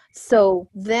work. So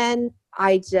then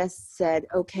I just said,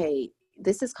 okay,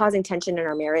 this is causing tension in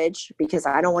our marriage because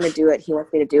I don't want to do it. He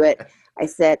wants me to do it. I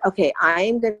said, okay,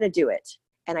 I'm going to do it.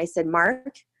 And I said,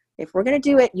 Mark, if we're going to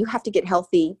do it, you have to get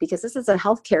healthy because this is a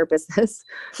healthcare business,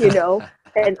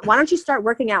 and why don't you start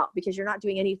working out because you're not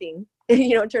doing anything,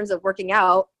 in terms of working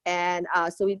out. And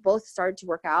so we both started to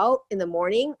work out in the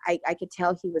morning. I could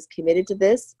tell he was committed to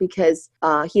this because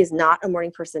he is not a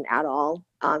morning person at all.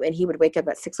 And he would wake up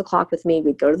at 6 o'clock with me.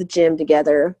 We'd go to the gym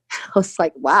together. I was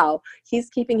like, wow, he's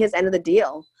keeping his end of the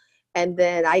deal. And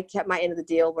then I kept my end of the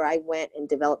deal where I went and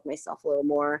developed myself a little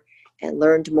more and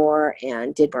learned more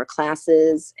and did more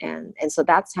classes. And so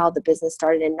that's how the business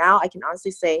started. And now I can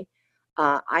honestly say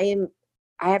I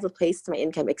have replaced my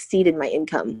income, exceeded my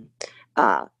income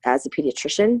as a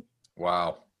pediatrician.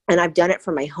 Wow. And I've done it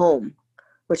from my home,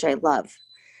 which I love.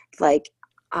 Like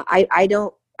I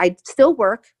still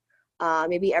work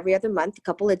maybe every other month, a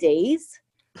couple of days.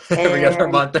 Every other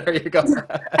month, there you go.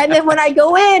 And then when I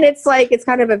go in, it's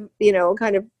kind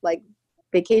of like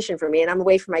vacation for me, and I'm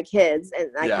away from my kids,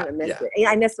 and I kind of miss it.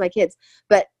 I miss my kids,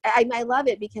 but I love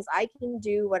it because I can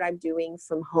do what I'm doing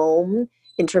from home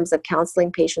in terms of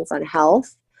counseling patients on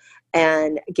health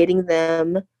and getting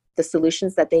them the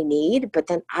solutions that they need. But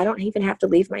then I don't even have to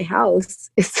leave my house.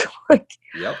 It's like,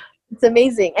 it's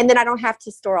amazing. And then I don't have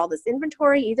to store all this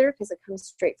inventory either because it comes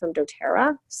straight from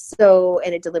doTERRA. So,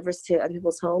 and it delivers to other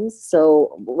people's homes.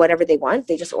 So whatever they want,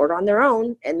 they just order on their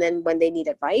own. And then when they need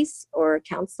advice or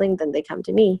counseling, then they come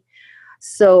to me.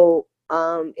 So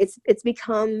it's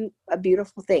become a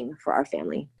beautiful thing for our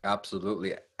family.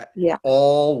 Absolutely. Yeah.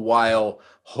 All while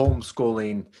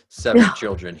homeschooling 7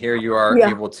 children. Here you are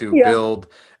able to build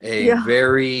a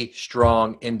very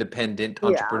strong, independent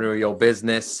entrepreneurial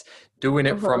business, doing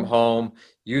it from home,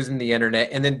 using the internet,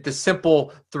 and then the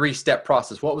simple 3-step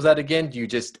process. What was that again? Do you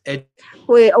just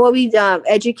we educate?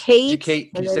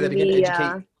 Educate. Can you say that again?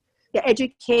 Educate.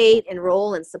 Educate,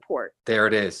 enroll, and support. There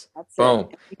it is. That's Boom.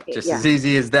 Educate, just as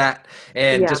easy as that.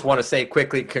 And just want to say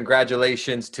quickly,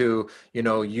 congratulations to,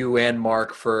 you and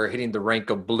Mark for hitting the rank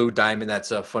of Blue Diamond.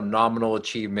 That's a phenomenal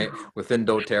achievement within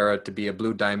doTERRA to be a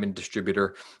Blue Diamond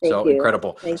distributor. Thank you.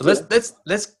 Incredible. Thank so you.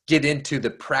 let's get into the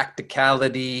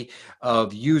practicality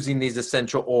of using these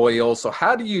essential oils. So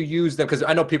how do you use them? Because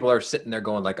I know people are sitting there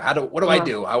going like, what do I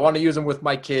do? I want to use them with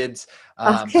my kids.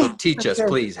 So teach us,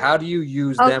 please. How do you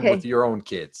use them with your own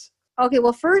kids? Okay,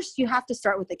 well, first you have to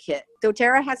start with a kit.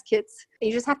 doTERRA has kits.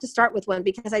 You just have to start with one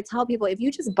because I tell people if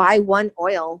you just buy one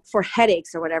oil for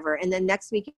headaches or whatever, and then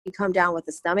next week you come down with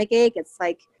a stomach ache, it's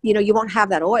like, you won't have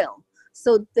that oil.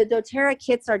 So the doTERRA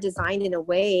kits are designed in a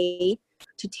way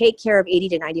to take care of 80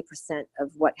 to 90%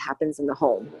 of what happens in the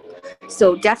home.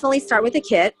 So definitely start with a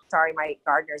kit. Sorry, my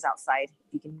gardener's outside.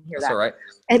 You can hear that. That's all right.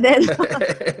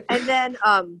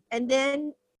 And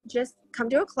then just come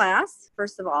to a class,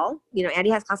 first of all.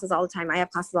 Andy has classes all the time. I have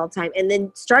classes all the time. And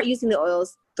then start using the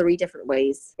oils 3 different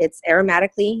ways. It's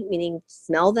aromatically, meaning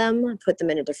smell them, put them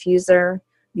in a diffuser,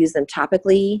 use them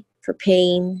topically for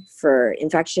pain, for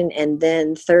infection. And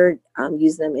then third,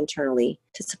 use them internally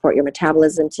to support your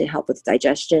metabolism, to help with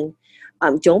digestion.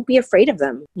 Don't be afraid of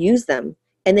them. Use them.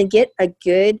 And then get a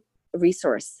good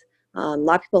resource. A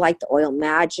lot of people like the Oil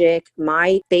Magic.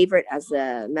 My favorite as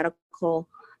a medical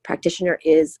practitioner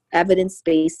is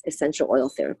evidence-based essential oil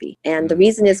therapy. And the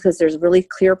reason is because there's really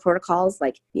clear protocols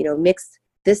like, mix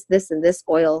this, and this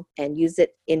oil and use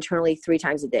it internally 3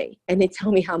 times a day. And they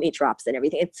tell me how many drops and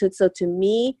everything. So to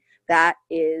me, that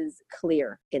is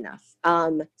clear enough.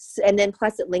 And then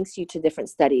plus it links you to different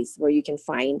studies where you can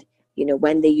find,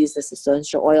 when they use this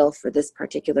essential oil for this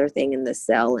particular thing in the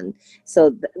cell. And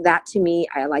so that to me,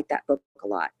 I like that book a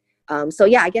lot. So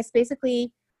yeah, I guess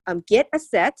basically get a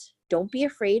set, don't be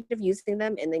afraid of using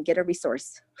them, and then get a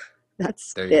resource.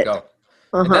 That's there you it. go.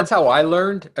 And that's how I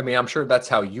learned. I mean, I'm sure that's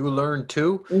how you learned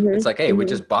too. It's like, hey, we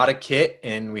just bought a kit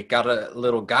and we got a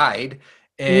little guide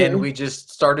and we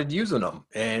just started using them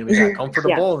and we got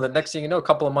comfortable. And the next thing you know, a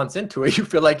couple of months into it, you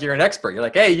feel like you're an expert. You're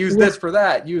like, hey, use this for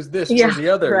that, use this for the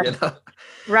other,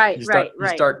 Right. You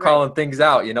start calling things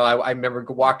out. I remember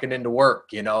walking into work,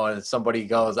 and somebody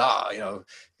goes,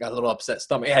 got a little upset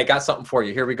stomach. Hey, I got something for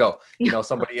you. Here we go.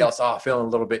 Somebody else, feeling a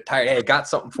little bit tired. Hey, I got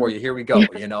something for you. Here we go.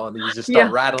 And then you just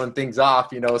start rattling things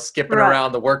off, skipping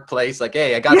around the workplace. Like,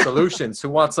 hey, I got solutions. Who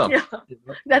wants some? Yeah.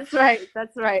 That's right.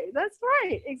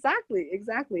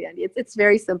 Exactly. And it's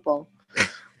very simple.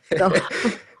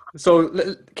 So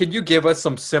can you give us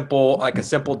a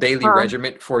simple daily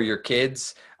regimen for your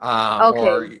kids?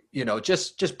 Or,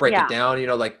 just break it down, we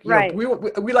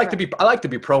like to be, I like to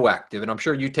be proactive, and I'm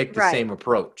sure you take the same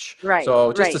approach. Right.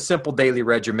 So just a simple daily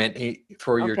regimen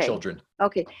for your children.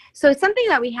 Okay. So something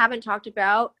that we haven't talked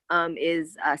about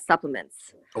is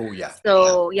supplements. Oh yeah.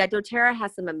 So doTERRA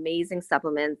has some amazing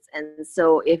supplements. And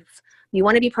so if you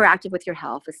want to be proactive with your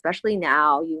health, especially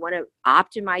now, you want to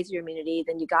optimize your immunity,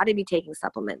 then you got to be taking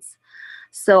supplements.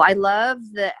 So I love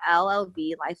the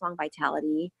LLV, Lifelong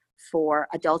Vitality, for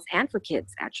adults and for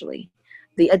kids, actually.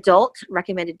 The adult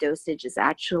recommended dosage is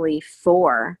actually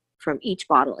 4 from each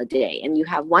bottle a day. And you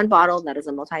have one bottle that is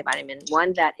a multivitamin,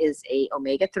 one that is a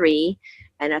omega-3,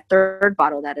 and a third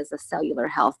bottle that is a cellular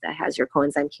health that has your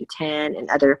coenzyme Q10 and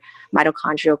other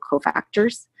mitochondrial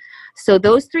cofactors. So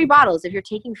those 3 bottles, if you're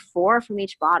taking 4 from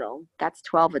each bottle, that's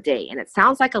 12 a day. And it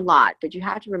sounds like a lot, but you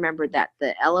have to remember that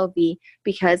the LLV,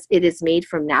 because it is made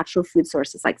from natural food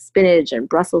sources like spinach and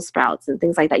Brussels sprouts and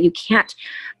things like that, you can't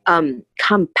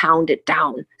compound it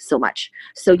down so much.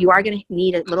 So you are going to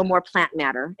need a little more plant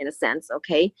matter in a sense,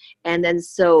 okay? And then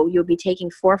so you'll be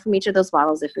taking 4 from each of those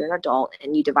bottles if you're an adult,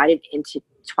 and you divide it into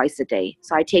twice a day.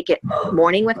 So I take it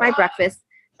morning with my breakfast,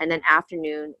 and then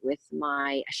afternoon with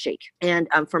my shake. And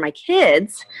for my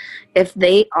kids, if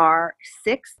they are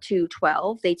 6 to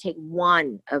 12, they take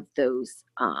 1 of those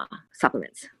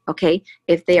supplements. Okay,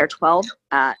 if they are 12,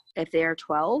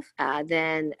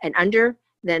 then and under,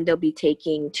 then they'll be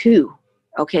taking 2.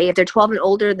 Okay, if they're 12 and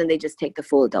older, then they just take the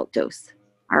full adult dose.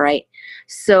 All right.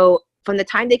 So from the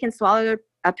time they can swallow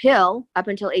a pill up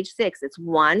until age 6, it's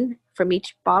 1 from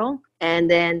each bottle.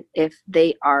 And then if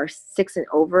they are 6 and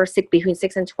over, between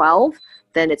 6 and 12,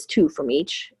 then it's 2 from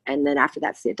each. And then after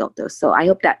that's the adult dose. So I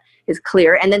hope that is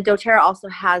clear. And then doTERRA also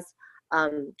has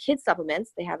kids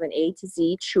supplements. They have an A to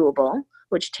Z chewable,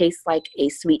 which tastes like a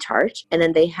sweetheart. And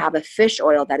then they have a fish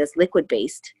oil that is liquid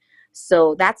based.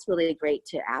 So that's really great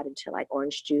to add into like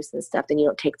orange juice and stuff. Then you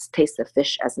don't taste the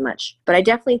fish as much. But I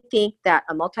definitely think that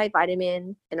a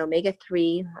multivitamin and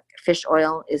omega-3 fish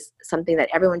oil is something that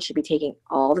everyone should be taking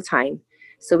all the time.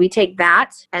 So we take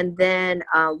that, and then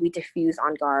we diffuse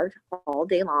On Guard all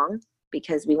day long,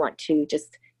 because we want to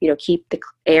just, keep the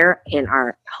air in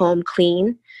our home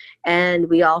clean. And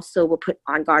we also will put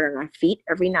On Guard on our feet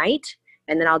every night.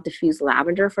 And then I'll diffuse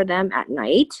lavender for them at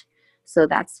night. So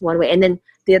that's one way. And then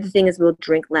the other thing is we'll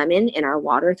drink lemon in our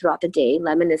water throughout the day.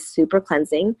 Lemon is super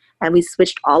cleansing. And we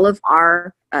switched all of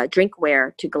our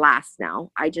drinkware to glass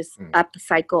now. I just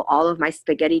upcycle all of my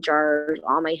spaghetti jars,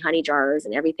 all my honey jars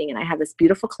and everything. And I have this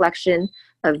beautiful collection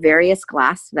of various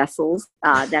glass vessels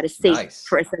that is safe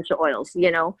for essential oils,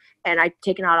 and I've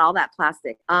taken out all that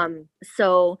plastic. And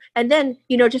then,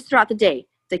 just throughout the day,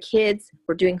 the kids,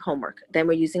 we're doing homework. Then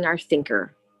we're using our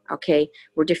thinker. Okay,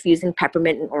 we're diffusing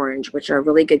peppermint and orange, which are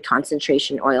really good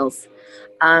concentration oils.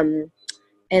 And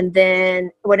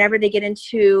then whenever they get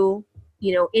into,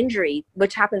 injury,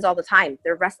 which happens all the time,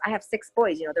 I have 6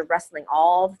 boys, they're wrestling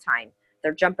all the time.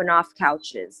 They're jumping off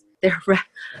couches.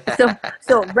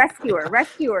 So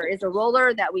Rescuer is a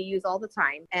roller that we use all the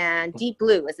time, and Deep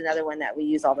Blue is another one that we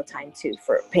use all the time too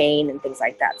for pain and things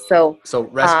like that. So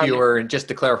Rescuer, and just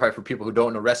to clarify for people who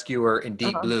don't know, Rescuer and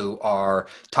Deep Blue are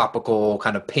topical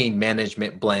kind of pain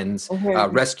management blends.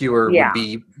 Rescuer would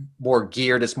be more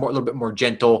geared; it's a little bit more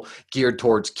gentle, geared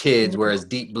towards kids, whereas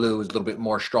Deep Blue is a little bit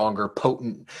more stronger,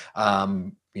 potent.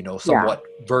 Somewhat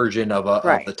version of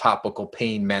the topical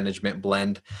pain management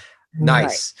blend.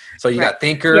 Nice. So you got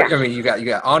Thinker. Yeah. I mean, you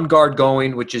got On Guard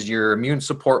going, which is your immune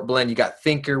support blend. You got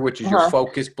Thinker, which is your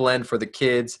focus blend for the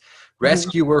kids.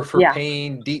 Rescuer for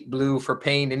pain. Deep Blue for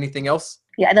pain. Anything else?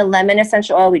 Yeah, the lemon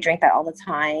essential oil. We drink that all the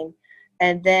time.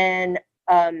 And then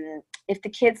if the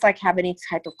kids like have any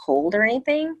type of cold or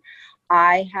anything,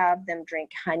 I have them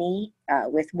drink honey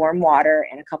with warm water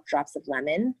and a couple drops of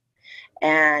lemon,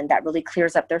 and that really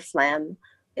clears up their phlegm.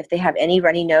 If they have any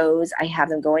runny nose, I have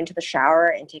them go into the shower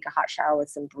and take a hot shower with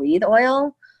some Breathe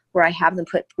oil, where I have them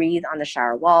put Breathe on the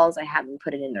shower walls. I have them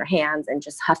put it in their hands and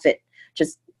just huff it,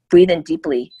 just breathe in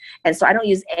deeply. And so I don't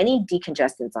use any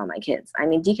decongestants on my kids. I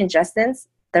mean, decongestants,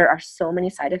 there are so many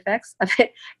side effects of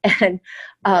it. And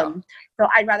so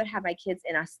I'd rather have my kids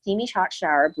in a steamy hot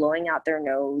shower, blowing out their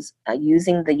nose,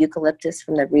 using the eucalyptus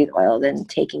from the Breathe oil, than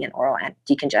taking an oral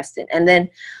decongestant. And then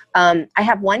I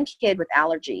have one kid with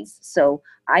allergies. So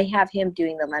I have him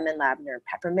doing the lemon, lavender,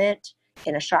 peppermint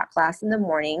in a shot glass in the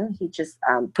morning. He just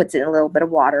puts it in a little bit of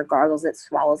water, gargles it,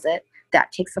 swallows it.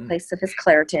 That takes the place of his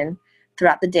Claritin.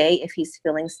 Throughout the day, if he's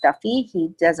feeling stuffy, he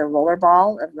does a roller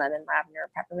ball of lemon, lavender,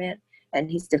 peppermint,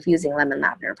 and he's diffusing lemon,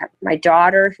 lavender, peppermint. My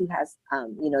daughter, who has,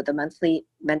 the monthly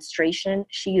menstruation,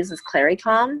 she uses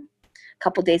Claricalm a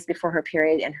couple days before her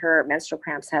period, and her menstrual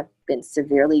cramps have been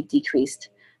severely decreased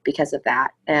because of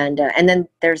that. And then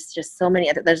there's just so many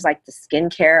other, there's like the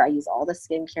skincare. I use all the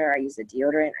skincare. I use a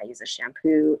deodorant. I use a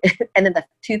shampoo. And then the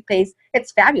toothpaste.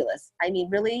 It's fabulous. I mean,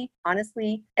 really,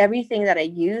 honestly, everything that I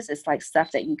use is like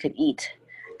stuff that you could eat.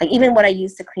 Like even what I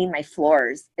use to clean my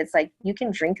floors, it's like you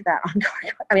can drink that On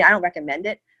Guard. I mean, I don't recommend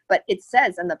it, but it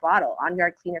says in the bottle, On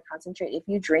Guard Cleaner Concentrate. If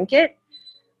you drink it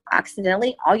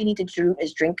accidentally, all you need to do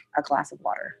is drink a glass of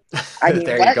water. I mean,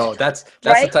 there you go. That's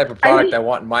right? The type of product I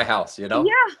want in my house, you know?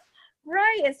 Yeah,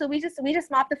 right. And so we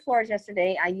just mopped the floors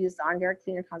yesterday. I used On Guard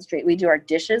Cleaner Concentrate. We do our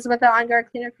dishes with the On Guard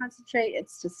Cleaner Concentrate.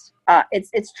 It's just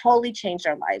it's totally changed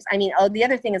our lives. I mean, the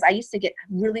other thing is I used to get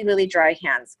really, really dry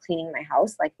hands cleaning my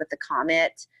house, like with the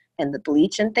Comet and the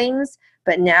bleach and things.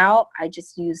 But now I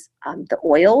just use the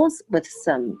oils with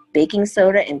some baking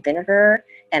soda and vinegar,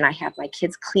 and I have my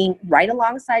kids clean right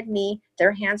alongside me.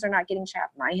 Their hands are not getting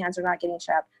chapped. My hands are not getting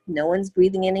chapped. No one's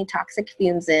breathing any toxic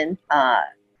fumes in. I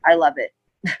love it.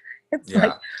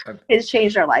 It's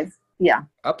changed our lives. Yeah,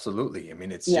 absolutely. I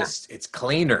mean, it's just, it's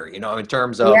cleaner, you know, in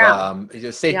terms of it's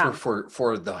just safer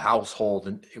for the household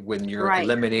and when you're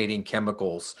eliminating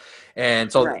chemicals.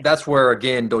 And so that's where,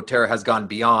 again, doTERRA has gone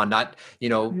beyond. Not, you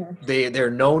know, they're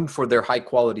known for their high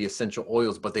quality essential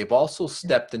oils, but they've also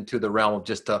stepped into the realm of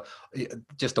just a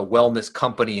wellness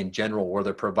company in general, where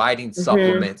they're providing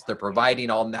supplements, they're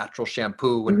providing all natural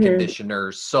shampoo and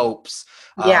conditioners, soaps,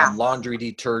 laundry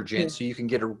detergent, so you can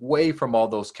get away from all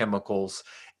those chemicals.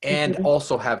 And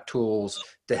also have tools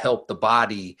to help the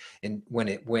body, and when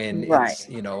it's,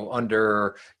 you know,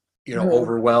 under, you know,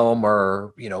 overwhelm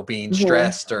or, you know, being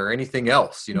stressed or anything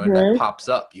else, you know, and that pops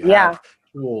up, you have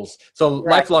tools. So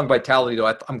Lifelong Vitality,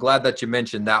 though, I'm glad that you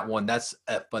mentioned that one. That's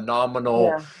a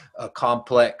phenomenal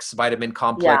vitamin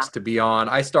complex to be on.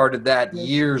 I started that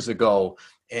years ago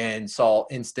and saw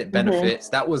instant benefits.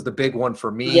 That was the big one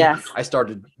for me. I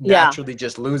started naturally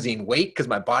just losing weight because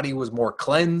my body was more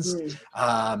cleansed,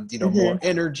 you know, more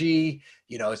energy.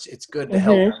 You know, it's good to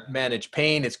help manage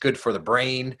pain. It's good for the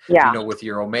brain, you know, with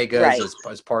your omegas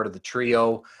as part of the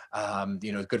trio.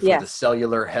 You know, good for the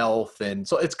cellular health. And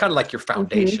so it's kind of like your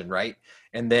foundation, right?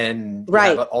 And then you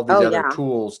have all these other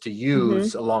tools to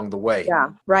use along the way. Yeah,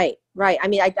 right. I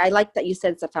mean, I like that you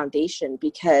said it's a foundation,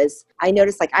 because I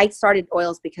noticed, like, I started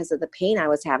oils because of the pain I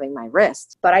was having in my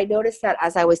wrist. But I noticed that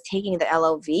as I was taking the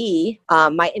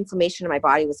LOV, my inflammation in my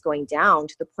body was going down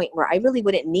to the point where I really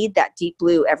wouldn't need that deep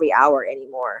blue every hour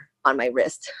anymore on my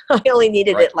wrist. I only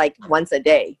needed it like once a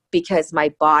day, because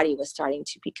my body was starting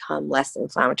to become less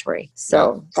inflammatory.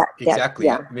 So you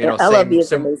know, LOV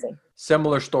is amazing.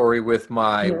 Similar story with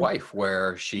my wife,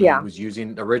 where she was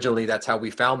using, originally that's how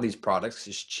we found these products.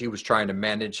 She was trying to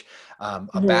manage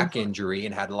a back injury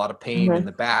and had a lot of pain in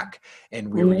the back, and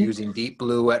we were using Deep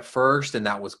Blue at first, and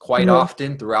that was quite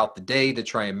often throughout the day to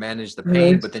try and manage the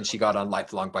pain. But then she got on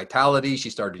Lifelong Vitality. She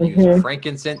started using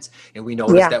frankincense, and we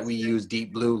noticed that we used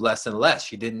Deep Blue less and less.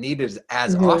 She didn't need it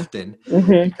as often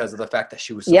because of the fact that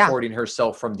she was supporting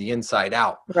herself from the inside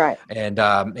out. And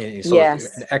so an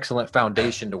excellent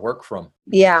foundation to work from.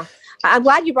 Yeah. I'm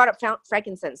glad you brought up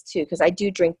frankincense too, because I do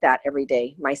drink that every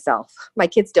day myself. My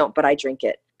kids don't, but I drink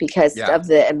it because of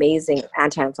the amazing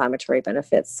anti-inflammatory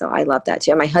benefits. So I love that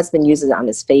too. And my husband uses it on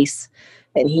his face,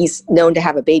 and he's known to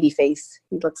have a baby face.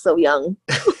 He looks so young.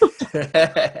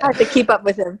 I have to keep up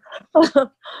with him.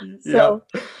 So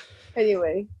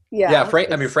anyway. Yeah, I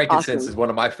mean, it's frankincense awesome. is one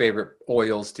of my favorite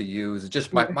oils to use. It's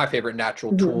just my favorite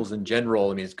natural Mm-hmm. tools in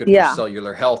general. I mean, it's good for Yeah,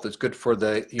 cellular health. It's good for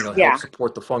the, help yeah.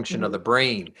 support the function of Mm-hmm. the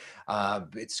brain.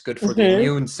 It's good for the Mm-hmm.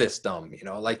 immune system.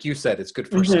 Like you said, it's good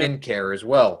for Mm-hmm. skincare as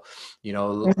well.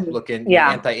 Mm-hmm. Looking Yeah,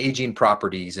 anti-aging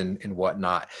properties and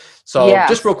whatnot. So just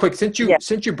yes, real quick, yeah.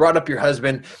 since you brought up your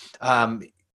husband, um,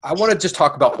 I want to just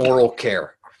talk about oral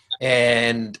care,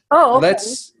 and Oh, okay.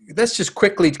 let's just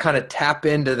quickly kind of tap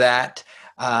into that,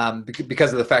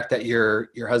 because of the fact that your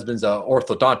husband's a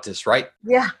orthodontist, right?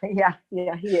 Yeah, yeah,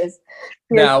 yeah. He is.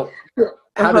 He is. Now,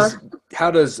 how Uh-huh.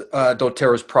 does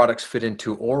doTERRA's products fit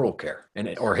into oral care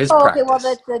or his Oh, okay. Well,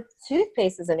 the practice? the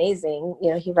toothpaste is amazing.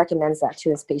 He recommends that to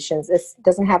his patients. It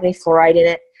doesn't have any fluoride in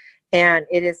it, and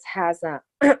has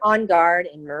On Guard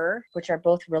and Myrrh, which are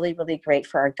both really, really great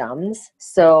for our gums.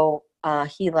 So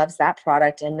he loves that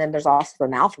product. And then there's also the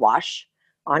mouthwash,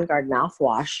 On Guard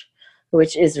mouthwash,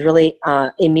 which is really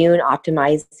immune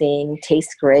optimizing,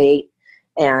 tastes great,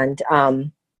 and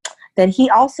then he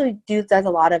also does a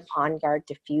lot of On Guard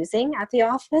diffusing at the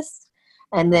office.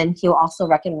 And then he'll also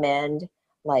recommend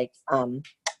like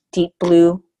deep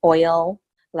blue oil,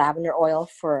 lavender oil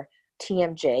for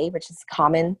TMJ, which is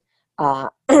common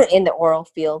in the oral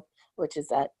field, which is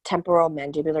a temporal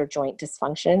mandibular joint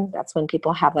dysfunction. That's when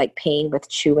people have like pain with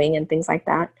chewing and things like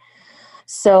that.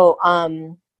 So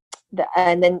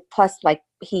and then plus like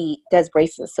he does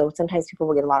braces, so sometimes people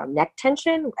will get a lot of neck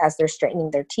tension as they're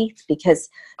straightening their teeth because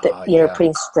Yeah.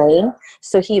 putting strain.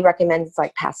 So he recommends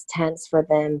like past tense for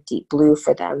them, deep blue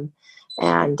for them,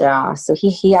 and so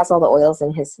he has all the oils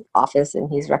in his office and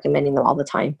he's recommending them all the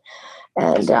time.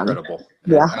 That's And incredible.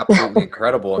 yeah. Absolutely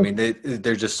incredible. I mean,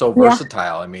 they're just so Yeah,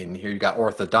 versatile. I mean, here you got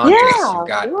orthodontists, you've yeah,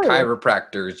 got really,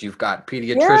 chiropractors, you've got yes,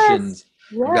 pediatricians,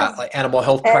 you've got yes, like animal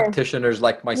health and practitioners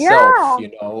like myself, yeah,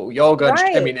 yoga. I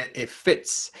right. mean, it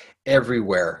fits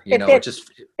everywhere, It it fits.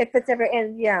 just, It fits every,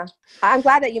 and yeah, I'm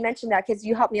glad that you mentioned that because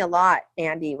you helped me a lot,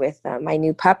 Andy, with my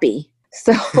new puppy.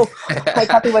 So my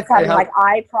puppy was hey, having like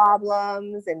eye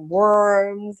problems and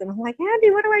worms, and I'm like,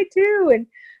 Andy, what do I do? And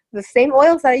the same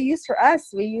oils that I use for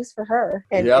us, we use for her,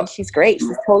 and yep. she's great.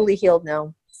 She's totally healed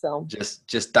now. So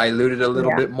Just dilute it a little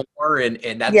yeah, bit more, and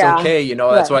that's yeah, okay.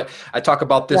 That's right, why I talk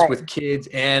about this right. with kids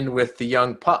and with the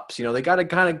young pups. They got to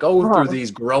kind of go through Uh-huh.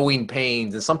 these growing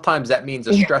pains, and sometimes that means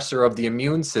a Yeah. stressor of the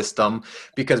immune system,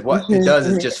 because what it Hmm. does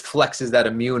is Hmm. just flexes that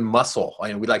immune muscle,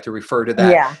 and we like to refer to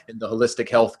that Yeah. in the holistic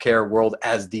healthcare world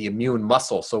as the immune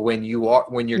muscle. So when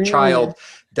your Mm. child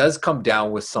does come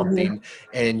down with Hmm. something,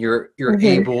 and you're Hmm.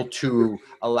 able to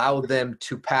allow them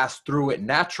to pass through it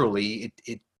naturally,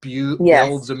 it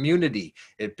builds Yes. immunity.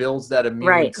 It builds that immune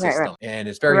Right. Right. Right. system. And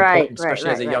it's very Right. important, Right.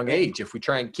 especially as Right. a Right. young Right. age. If we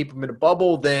try and keep them in a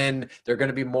bubble, then they're going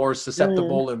to be more Mm.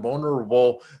 susceptible and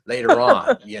vulnerable later on.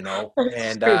 That's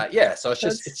And true. yeah, so That's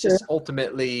it's true. just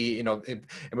ultimately, I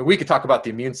mean, we could talk about the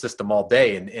immune system all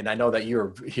day. And I know that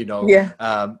you're, Yeah.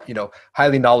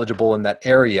 highly knowledgeable in that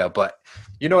area, but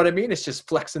you know what I mean? It's just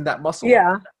flexing that muscle.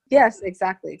 Yeah. Yes,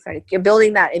 exactly. Exactly. You're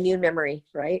building that immune memory,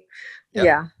 right? Yep.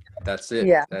 Yeah. That's it.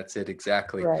 Yeah. That's it.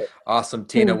 Exactly. Right. Awesome,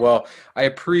 Tina. Hmm. Well, I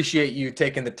appreciate you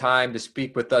taking the time to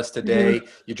speak with us Hmm. today.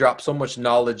 You dropped so much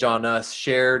knowledge on us,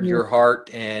 shared Hmm. your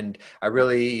heart, and I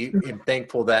really am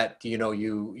thankful that, you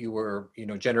were,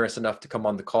 generous enough to come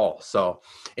on the call. So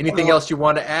anything Well, else you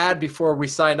want to add before we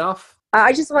sign off?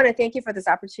 I just want to thank you for this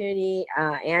opportunity.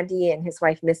 Andy and his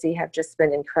wife Missy have just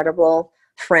been incredible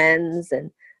friends and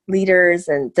leaders,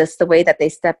 and just the way that they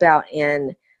step out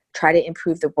and try to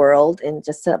improve the world in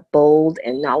just a bold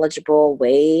and knowledgeable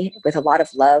way with a lot of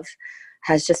love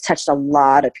has just touched a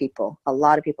lot of people,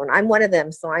 and I'm one of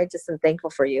them. So I just am thankful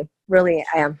for you. Really,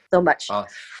 I am so much. Uh,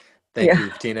 Thank Yeah. you,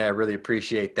 Tina. I really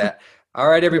appreciate that. All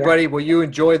right, Yeah. everybody. Well, you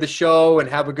enjoy the show and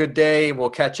have a good day, and we'll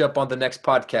catch up on the next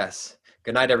podcast.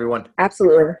 Good night, everyone.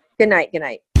 Absolutely. Good night. Good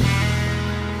night.